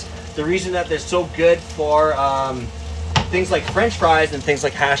potatoes is, the reason that they're so good for things like French fries and things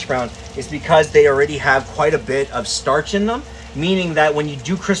like hash browns is because they already have quite a bit of starch in them, meaning that when you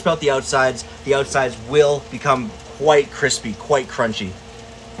do crisp out the outsides will become quite crispy, quite crunchy.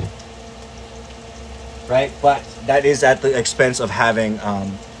 Right? But that is at the expense of having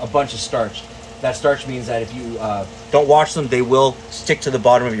a bunch of starch. That starch means that if you don't wash them, they will stick to the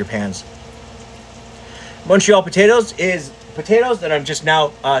bottom of your pans. Montreal potatoes is potatoes that I'm just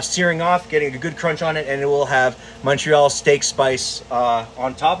now searing off, getting a good crunch on it, and it will have Montreal steak spice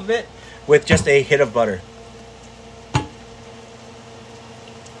on top of it with just a hit of butter.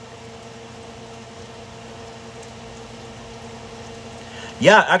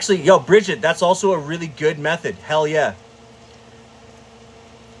 Yeah, actually, yo, Bridget, that's also a really good method. Hell yeah.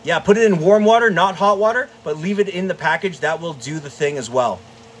 Yeah, put it in warm water, not hot water, but leave it in the package. That will do the thing as well.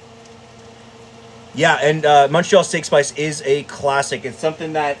 Yeah, and Montreal steak spice is a classic. It's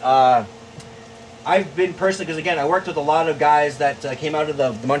something that I've been personally, because again, I worked with a lot of guys that came out of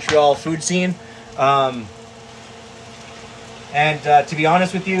the Montreal food scene. And to be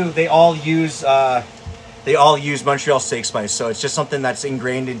honest with you, they all use Montreal steak spice. So it's just something that's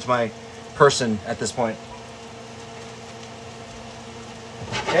ingrained into my person at this point.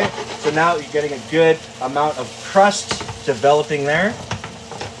 Okay, so now you're getting a good amount of crust developing there.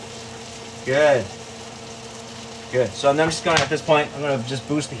 Good. Good. So I'm just going to, at this point, I'm going to just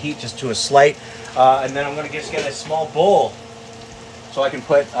boost the heat just to a slight. And then I'm going to just get a small bowl so I can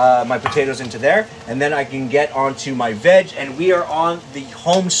put my potatoes into there. And then I can get onto my veg. And we are on the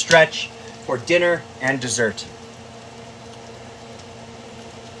home stretch for dinner and dessert.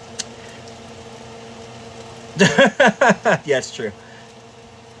 Yeah, it's true.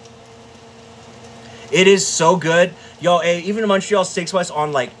 It is so good. Yo, hey, even a Montreal steak spice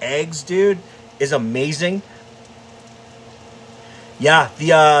on like eggs, dude, is amazing. Yeah,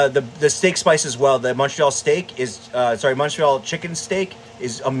 the steak spice as well. The Montreal steak is Montreal chicken steak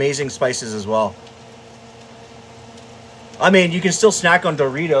is amazing spices as well. I mean, you can still snack on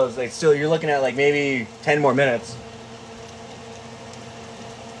Doritos. Like, still, you're looking at like maybe 10 more minutes.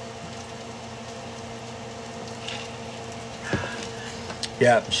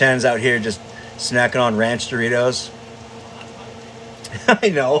 Yeah, Shannon's out here just snacking on ranch Doritos. I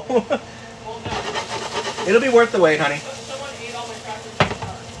know. It'll be worth the wait, honey. Someone ate all my crackers in the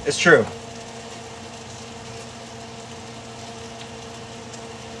car. It's true.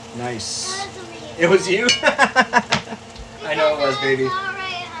 Nice. It was you? I know it was, baby.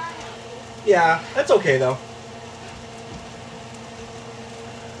 Yeah, that's okay though.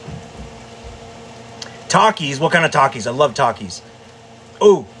 Takis, what kind of Takis? I love Takis.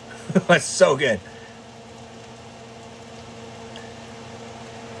 Ooh, that's so good.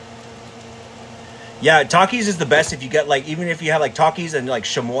 Yeah, Takis is the best if you get like, even if you have like Takis and like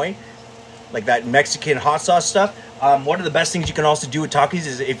chamoy, like that Mexican hot sauce stuff. One of the best things you can also do with Takis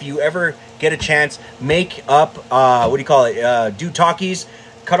is if you ever get a chance, make up, what do you call it? Do Takis,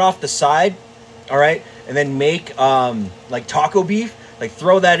 cut off the side, all right? And then make like taco beef, like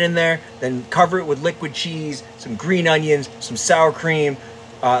throw that in there, then cover it with liquid cheese, some green onions, some sour cream,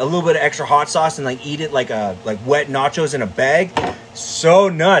 a little bit of extra hot sauce, and like eat it like wet nachos in a bag. So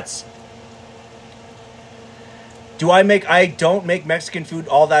nuts. I don't make Mexican food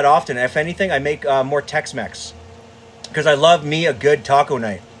all that often. If anything, I make more Tex-Mex. Because I love me a good taco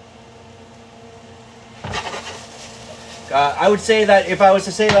night. I would say that if I was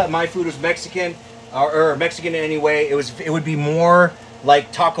to say that my food was Mexican, or Mexican in any way, it would be more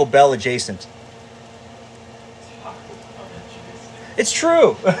like Taco Bell adjacent. It's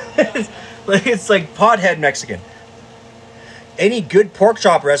true. It's like pothead Mexican. Any good pork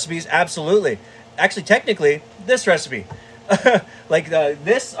chop recipes? Absolutely. Actually, technically, this recipe, like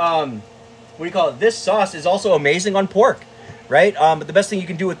this, what do you call it? This sauce is also amazing on pork, right? But the best thing you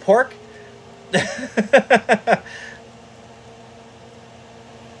can do with pork.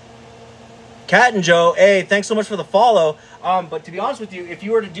 Cat and Joe, hey, thanks so much for the follow. But to be honest with you, if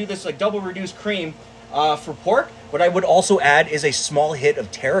you were to do this like double reduced cream for pork, what I would also add is a small hit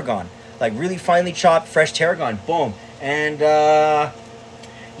of tarragon, like really finely chopped fresh tarragon. Boom. And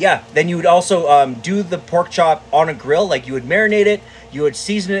yeah, then you would also do the pork chop on a grill, like you would marinate it, you would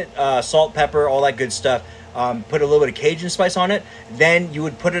season it, salt, pepper, all that good stuff. Put a little bit of Cajun spice on it. Then you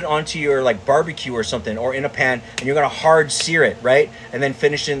would put it onto your like barbecue or something, or in a pan, and you're gonna hard sear it, right? And then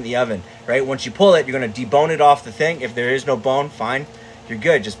finish it in the oven, right? Once you pull it, you're gonna debone it off the thing. If there is no bone, fine, you're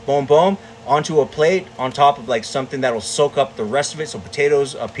good. Just boom, boom, onto a plate on top of like something that'll soak up the rest of it. So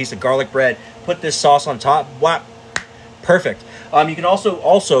potatoes, a piece of garlic bread. Put this sauce on top. Wow, perfect. You can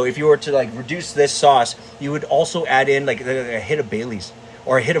also if you were to like reduce this sauce, you would also add in like a hit of Bailey's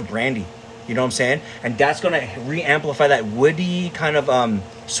or a hit of brandy. You know what I'm saying? And that's going to re-amplify that woody kind of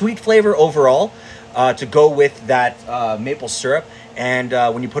sweet flavor overall to go with that maple syrup. And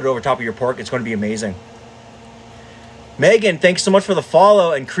when you put it over top of your pork, it's going to be amazing. Megan, thanks so much for the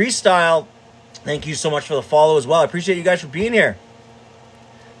follow. And Cree Style, thank you so much for the follow as well. I appreciate you guys for being here.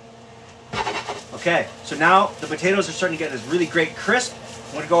 Okay, so now the potatoes are starting to get this really great crisp.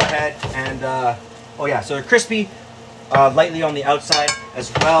 I'm going to go ahead and, oh yeah, so they're crispy. Lightly on the outside,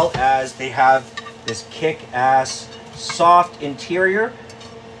 as well as they have this kick-ass soft interior.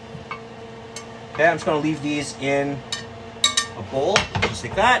 Okay, I'm just going to leave these in a bowl, just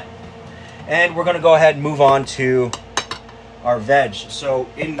like that. And we're going to go ahead and move on to our veg. So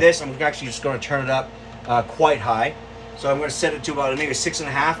in this, I'm actually just going to turn it up quite high. So I'm going to set it to about maybe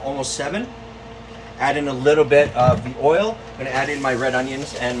 6.5, almost 7. Add in a little bit of the oil. I'm going to add in my red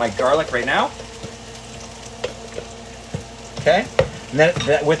onions and my garlic right now. Okay, and then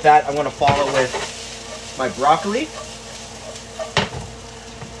with that, I'm going to follow with my broccoli.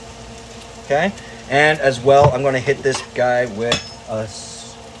 Okay, and as well, I'm going to hit this guy with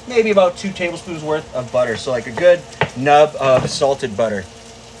maybe about 2 tablespoons worth of butter. So like a good nub of salted butter.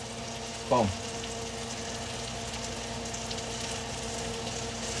 Boom.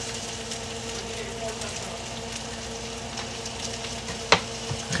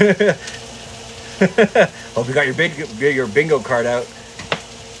 Hope you got your bingo card out.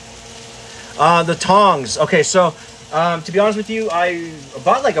 The tongs. Okay, so to be honest with you, I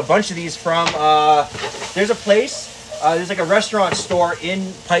bought like a bunch of these from. There's a place. There's like a restaurant store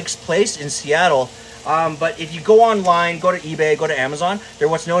in Pike's Place in Seattle. But if you go online, go to eBay, go to Amazon, they're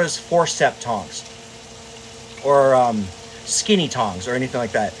what's known as forcep tongs, or skinny tongs, or anything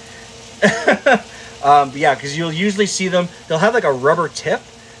like that. Yeah, because you'll usually see them. They'll have like a rubber tip,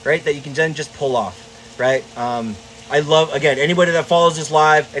 right, that you can then just pull off, right? I love, again, anybody that follows this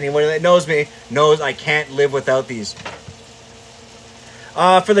live, anybody that knows me, knows I can't live without these.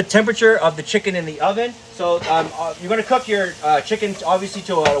 For the temperature of the chicken in the oven, so you're going to cook your chicken, obviously,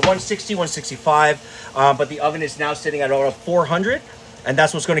 to 160, 165, but the oven is now sitting at about 400, and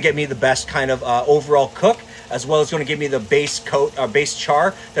that's what's going to get me the best kind of overall cook, as well as going to give me the base coat, base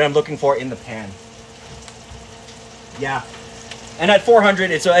char that I'm looking for in the pan. Yeah. And at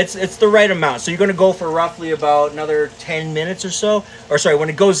 400, it's the right amount. So you're going to go for roughly about another 10 minutes or so. Or sorry, when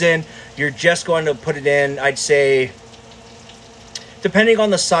it goes in, you're just going to put it in, I'd say, depending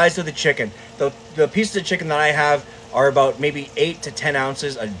on the size of the chicken. The pieces of chicken that I have are about maybe 8 to 10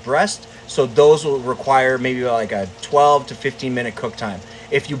 ounces a breast. So those will require maybe like a 12 to 15 minute cook time.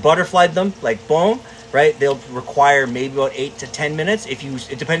 If you butterflied them, like boom, right, they'll require maybe about 8 to 10 minutes.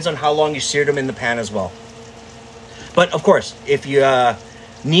 It depends on how long you seared them in the pan as well. But of course, if you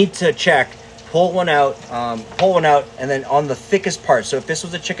need to check, pull one out, and then on the thickest part. So if this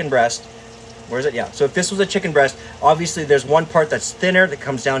was a chicken breast, where is it? Yeah. So if this was a chicken breast, obviously there's one part that's thinner that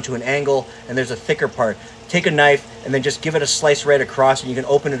comes down to an angle, and there's a thicker part. Take a knife and then just give it a slice right across, and you can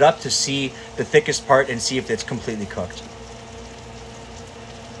open it up to see the thickest part and see if it's completely cooked.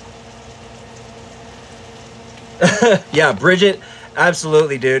 Yeah, Bridget,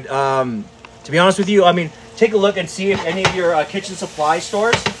 absolutely, dude. To be honest with you, I mean, take a look and see if any of your kitchen supply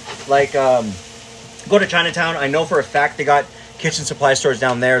stores, like go to Chinatown. I know for a fact they got kitchen supply stores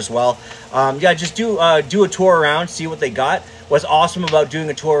down there as well. Yeah, just do a tour around, see what they got. What's awesome about doing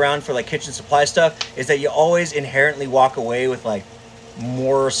a tour around for like kitchen supply stuff is that you always inherently walk away with like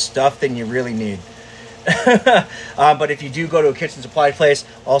more stuff than you really need. But if you do go to a kitchen supply place,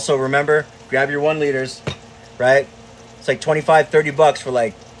 also remember, grab your 1 liters, right? It's like 25, 30 bucks for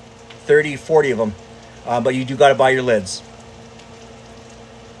like 30, 40 of them. But you do got to buy your lids.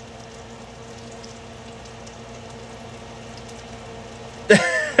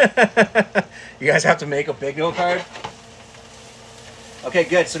 You guys have to make a bingo card? Okay,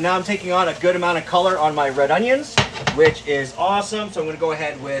 good. So now I'm taking on a good amount of color on my red onions, which is awesome. So I'm going to go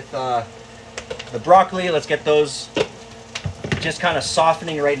ahead with the broccoli. Let's get those just kind of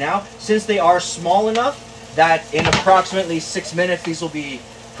softening right now. Since they are small enough that in approximately 6 minutes, these will be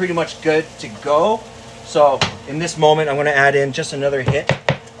pretty much good to go. So in this moment, I'm going to add in just another hit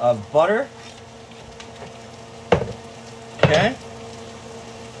of butter. Okay.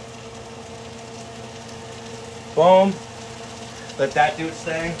 Boom. Let that do its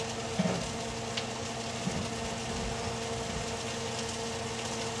thing.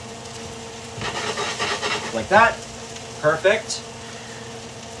 Like that. Perfect.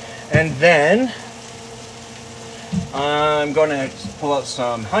 And then I'm going to pull out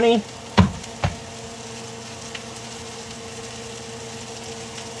some honey.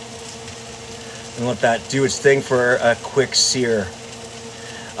 And let that do its thing for a quick sear.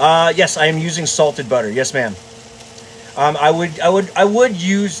 Yes, I am using salted butter. Yes, ma'am. I would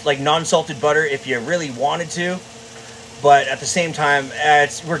use like non-salted butter if you really wanted to, but at the same time,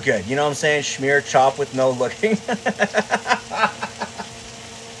 we're good. You know what I'm saying? Schmear, chop with no looking.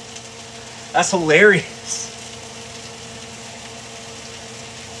 That's hilarious.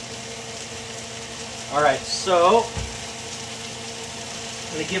 All right, so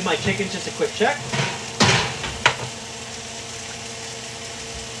I'm gonna give my chickens just a quick check.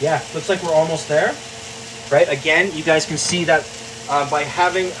 Yeah, looks like we're almost there. Right, again, you guys can see that by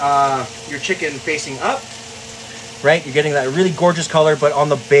having your chicken facing up, right, you're getting that really gorgeous color, but on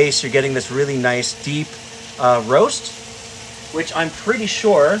the base, you're getting this really nice, deep roast, which I'm pretty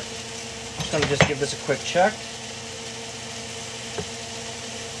sure, I'm just gonna just give this a quick check.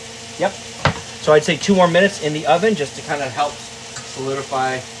 Yep, so I'd say 2 more minutes in the oven just to kind of help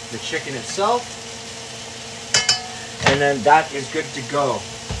solidify the chicken itself. And then that is good to go.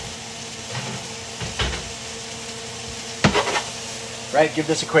 Right, give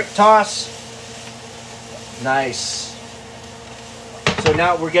this a quick toss. Nice. So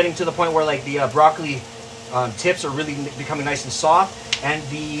now we're getting to the point where like the broccoli tips are really becoming nice and soft, and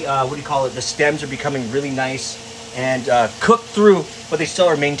the the stems are becoming really nice and cooked through, but they still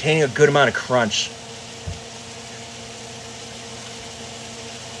are maintaining a good amount of crunch.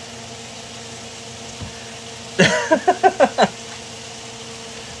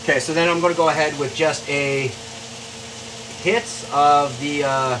 Okay, so then I'm going to go ahead with just a hits of the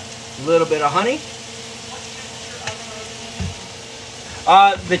little bit of honey.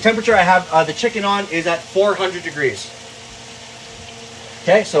 The temperature I have the chicken on is at 400 degrees.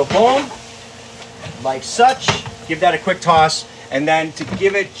 Okay, so boom, like such. Give that a quick toss, and then to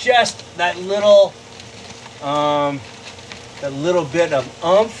give it just that little bit of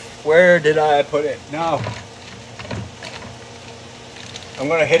oomph. Where did I put it? No. I'm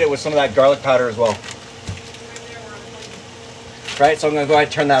gonna hit it with some of that garlic powder as well. Right, so I'm gonna go ahead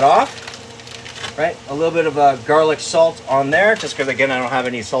and turn that off. Right, a little bit of garlic salt on there, just because again I don't have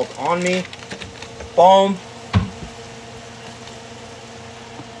any salt on me. Boom.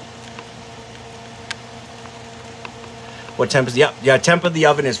 What temp is the temp of the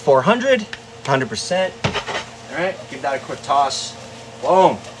oven is 400, 100%. All right, give that a quick toss.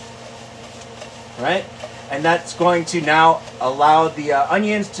 Boom. All right, and that's going to now allow the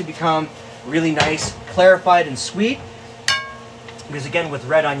onions to become really nice, clarified and sweet. Because again, with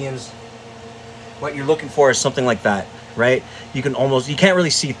red onions, what you're looking for is something like that, right? You can't really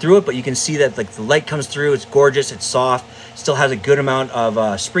see through it, but you can see that like the light comes through. It's gorgeous, it's soft, still has a good amount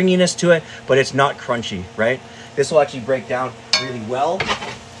of springiness to it, but it's not crunchy, right? This will actually break down really well.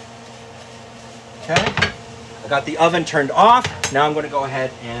 Okay, I got the oven turned off. Now I'm going to go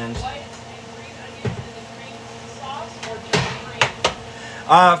ahead and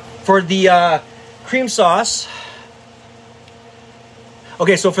for the cream sauce.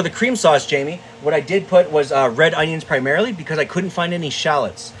 Okay, so for the cream sauce, Jamie, what I did put was red onions primarily because I couldn't find any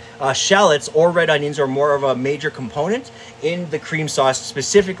shallots. Shallots or red onions are more of a major component in the cream sauce,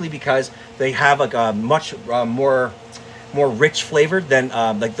 specifically because they have like a much more rich flavor than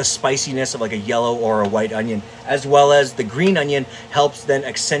like the spiciness of like a yellow or a white onion, as well as the green onion helps then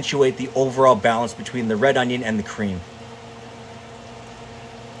accentuate the overall balance between the red onion and the cream.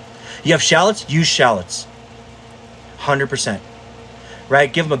 You have shallots, use shallots, 100%.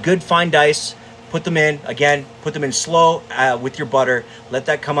 Right, give them a good fine dice, put them in, again, put them in slow with your butter, let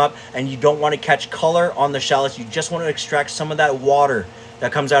that come up, and you don't want to catch color on the shallots, you just want to extract some of that water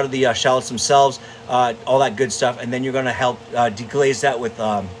that comes out of the shallots themselves, all that good stuff, and then you're going to help deglaze that with,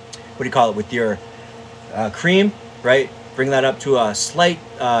 with your cream, right? Bring that up to a slight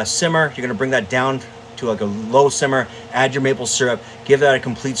simmer, you're going to bring that down to like a low simmer, add your maple syrup, give that a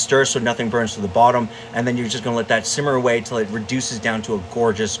complete stir so nothing burns to the bottom, and then you're just gonna let that simmer away till it reduces down to a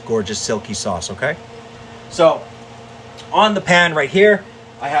gorgeous, gorgeous silky sauce, okay? So, on the pan right here,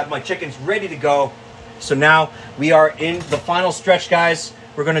 I have my chickens ready to go. So now we are in the final stretch, guys.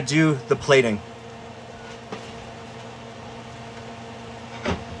 We're gonna do the plating.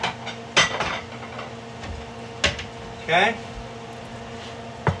 Okay?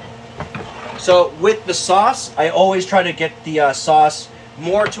 So with the sauce, I always try to get the sauce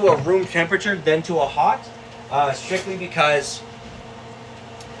more to a room temperature than to a hot. strictly because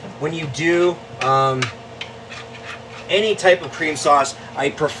when you do any type of cream sauce, I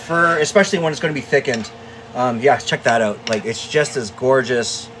prefer, especially when it's going to be thickened. Yeah, check that out. Like, it's just as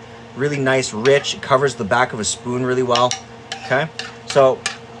gorgeous, really nice, rich. It covers the back of a spoon really well. Okay, so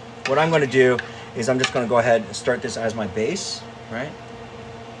what I'm going to do is I'm just going to go ahead and start this as my base, right?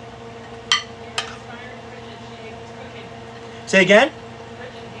 Say again?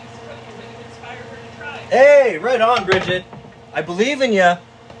 Hey, right on, Bridget. I believe in you.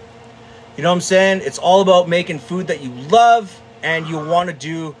 You know what I'm saying? It's all about making food that you love and you want to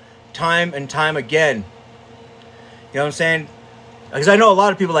do time and time again. You know what I'm saying? Because I know a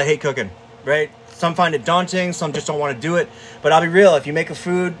lot of people that hate cooking, right? Some find it daunting, some just don't want to do it. But I'll be real, if you make a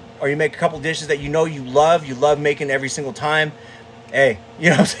food or you make a couple dishes that you know you love making every single time, hey, you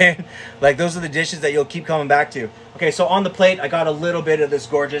know what I'm saying? Like, those are the dishes that you'll keep coming back to. Okay, so on the plate, I got a little bit of this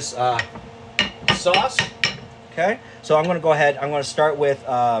gorgeous sauce. Okay, so I'm going to go ahead, I'm going to start with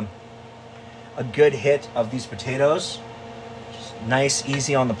a good hit of these potatoes. Just nice,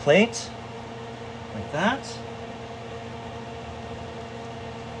 easy on the plate. Like that.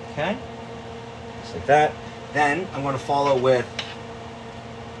 Okay, just like that. Then I'm going to follow with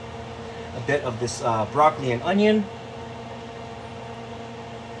a bit of this broccoli and onion.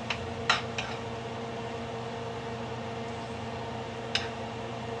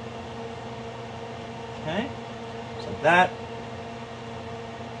 Okay, just like that.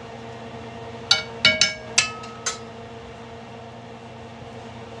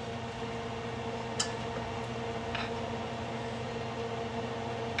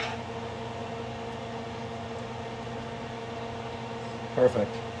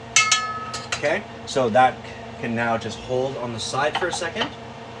 Perfect. Okay, so that can now just hold on the side for a second,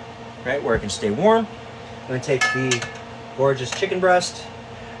 right, where it can stay warm. I'm going to take the gorgeous chicken breast.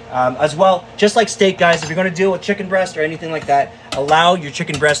 As well, just like steak, guys, if you're going to deal with chicken breast or anything like that, allow your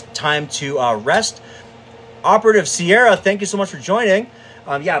chicken breast time to rest. Operative Sierra, thank you so much for joining.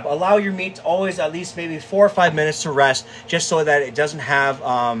 Yeah, allow your meat to always at least maybe 4 or 5 minutes to rest, just so that it doesn't have,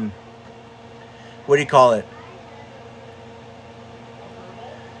 what do you call it?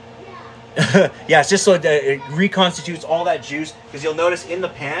 Yeah, it's just so that it reconstitutes all that juice, because you'll notice in the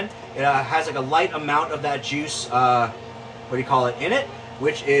pan, it has like a light amount of that juice, what do you call it, in it,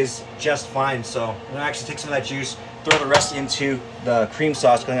 which is just fine. So I'm going to actually take some of that juice, throw the rest into the cream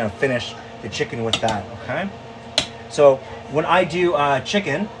sauce, because I'm going to finish the chicken with that, okay? So when I do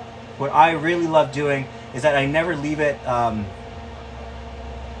chicken, what I really love doing is that I never leave it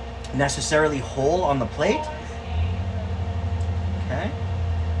necessarily whole on the plate, okay?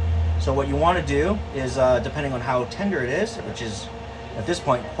 So what you want to do is, depending on how tender it is, which is at this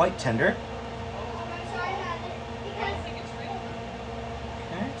point quite tender.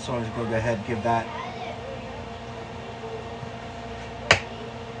 Okay, so I'm just going to go ahead and give that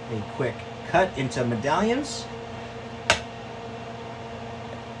a quick cut into medallions.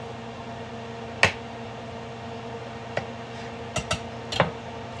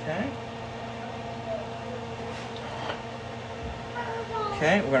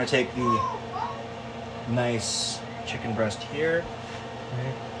 Okay, we're going to take the nice chicken breast here,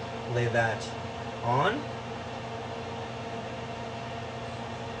 right, lay that on.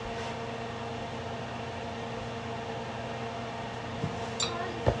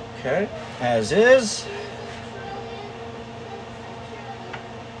 Okay, as is.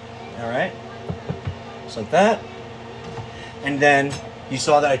 All right, just like that. And then you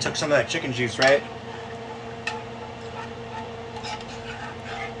saw that I took some of that chicken juice, right?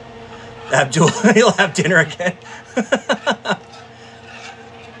 Abdul, you'll have dinner again.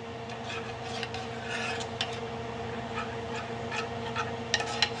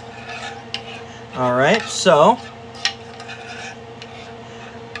 All right, so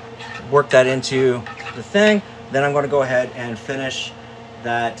work that into the thing. Then I'm going to go ahead and finish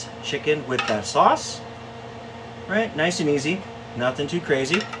that chicken with that sauce. Right, nice and easy, nothing too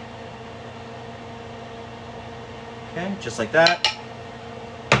crazy. Okay, just like that.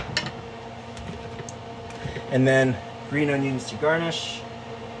 And then green onions to garnish.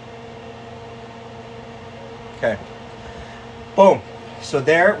 Okay. Boom. So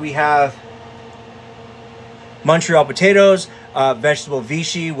there we have Montreal potatoes, vegetable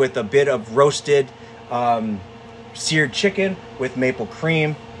Vichy with a bit of roasted seared chicken with maple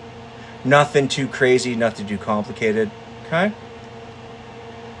cream. Nothing too crazy, nothing too complicated. Okay.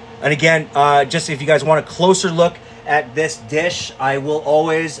 And again, just if you guys want a closer look at this dish, I will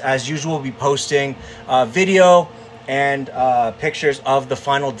always, as usual, be posting video and pictures of the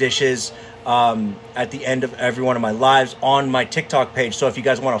final dishes at the end of every one of my lives on my TikTok page. So if you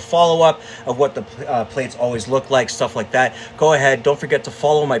guys want to follow up of what the plates always look like, stuff like that, go ahead. Don't forget to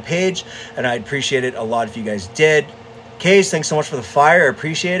follow my page, and I'd appreciate it a lot if you guys did. Kays, thanks so much for the fire. I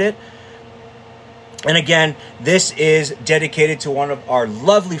appreciate it. And again, this is dedicated to one of our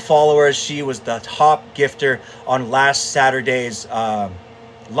lovely followers. She was the top gifter on last Saturday's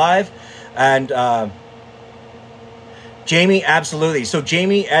live. And Jamie, absolutely. So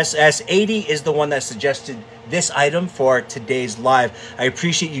Jamie SS80 is the one that suggested this item for today's live. I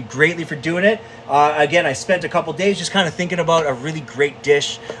appreciate you greatly for doing it. Again, I spent a couple days just kind of thinking about a really great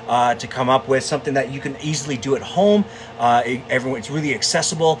dish to come up with, something that you can easily do at home. It's really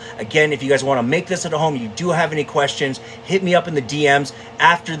accessible. Again, if you guys want to make this at home, you do have any questions, hit me up in the DMs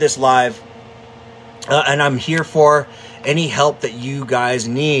after this live. And I'm here for any help that you guys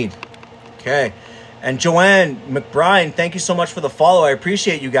need. Okay. And Joanne McBride, thank you so much for the follow. I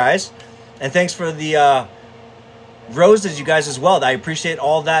appreciate you guys. And thanks for the roses, you guys, as well. I appreciate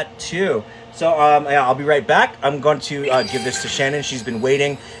all that too. So yeah, I'll be right back. I'm going to give this to Shannon. She's been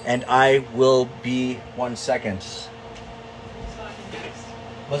waiting, and I will be 1 second.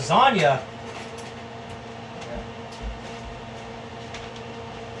 Lasagna?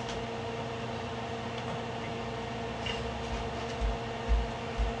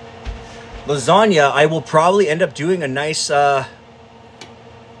 Lasagna, I will probably end up doing a nice lasagna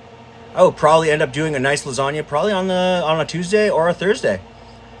probably on a Tuesday or a Thursday.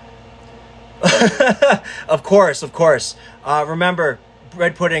 Of course. Remember,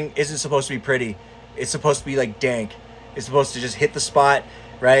 bread pudding isn't supposed to be pretty. It's supposed to be like dank. It's supposed to just hit the spot,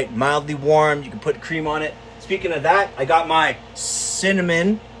 right? Mildly warm. You can put cream on it. Speaking of that, I got my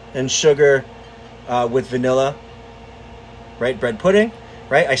cinnamon and sugar with vanilla, right? Bread pudding,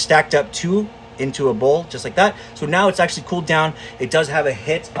 right? I stacked up 2 into a bowl just like that. So now it's actually cooled down. It does have a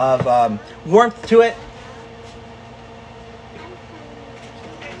hit of warmth to it.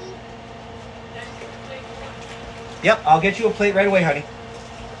 Yep, I'll get you a plate right away, honey.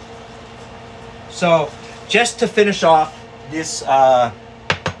 So just to finish off this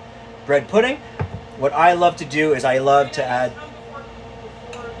bread pudding, what I love to do is I love to add...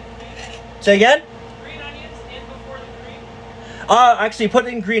 Say again? Green onions in before the cream? Actually, put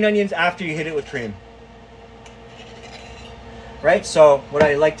in green onions after you hit it with cream. Right, so what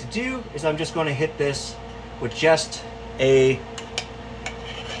I like to do is I'm just going to hit this with just a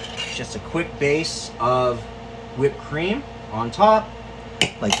quick base of whipped cream on top,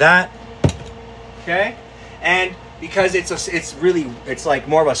 like that. Okay, and because it's like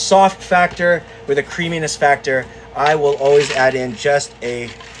more of a soft factor with a creaminess factor, I will always add in just a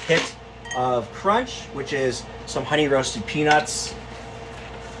hit of crunch, which is some honey roasted peanuts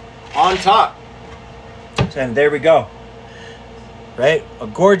on top. And there we go. Right, a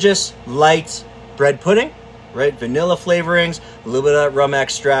gorgeous light bread pudding, right? Vanilla flavorings, a little bit of rum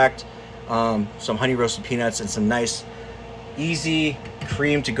extract, some honey roasted peanuts, and some nice easy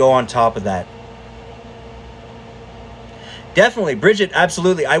cream to go on top of that. Definitely, Bridget,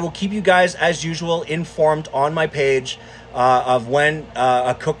 absolutely. I will keep you guys, as usual, informed on my page of when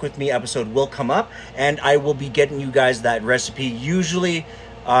a Cook With Me episode will come up, and I will be getting you guys that recipe. Usually,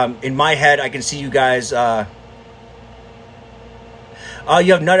 in my head, I can see you guys... you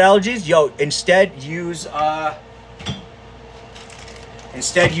have nut allergies? Yo, instead use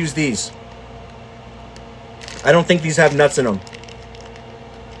these. I don't think these have nuts in them.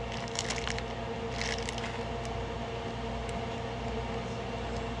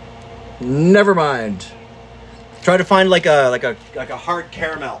 Never mind. Try to find like a hard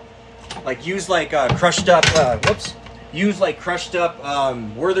caramel. Like use like crushed up Use like crushed up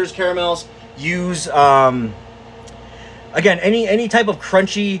Werther's caramels. Use again, any type of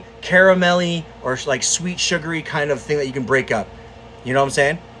crunchy, caramelly, or like sweet, sugary kind of thing that you can break up. You know what I'm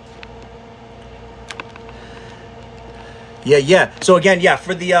saying? Yeah. So again, yeah,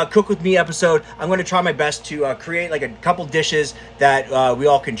 for the Cook With Me episode, I'm going to try my best to create like a couple dishes that we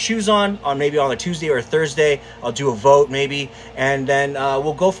all can choose on maybe on a Tuesday or a Thursday. I'll do a vote maybe, and then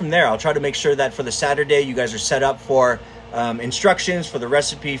we'll go from there. I'll try to make sure that for the Saturday, you guys are set up for instructions, for the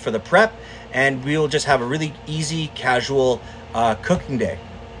recipe, for the prep, and we will just have a really easy, casual cooking day.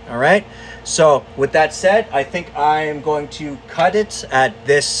 All right. So with that said, I think I am going to cut it at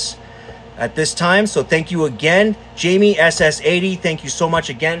this time. So thank you again, Jamie SS80. Thank you so much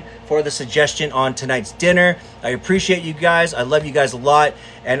again for the suggestion on tonight's dinner. I appreciate you guys. I love you guys a lot,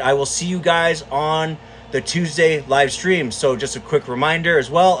 and I will see you guys on the Tuesday live stream. So just a quick reminder as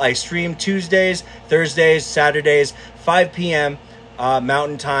well, I stream Tuesdays, Thursdays, Saturdays, 5 p.m.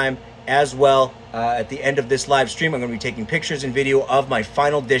 Mountain Time, as well. At the end of this live stream, I'm going to be taking pictures and video of my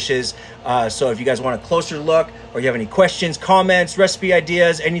final dishes. So if you guys want a closer look, or you have any questions, comments, recipe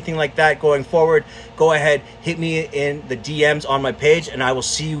ideas, anything like that going forward, go ahead, hit me in the DMs on my page, and I will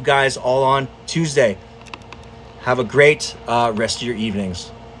see you guys all on Tuesday. Have a great rest of your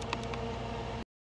evenings.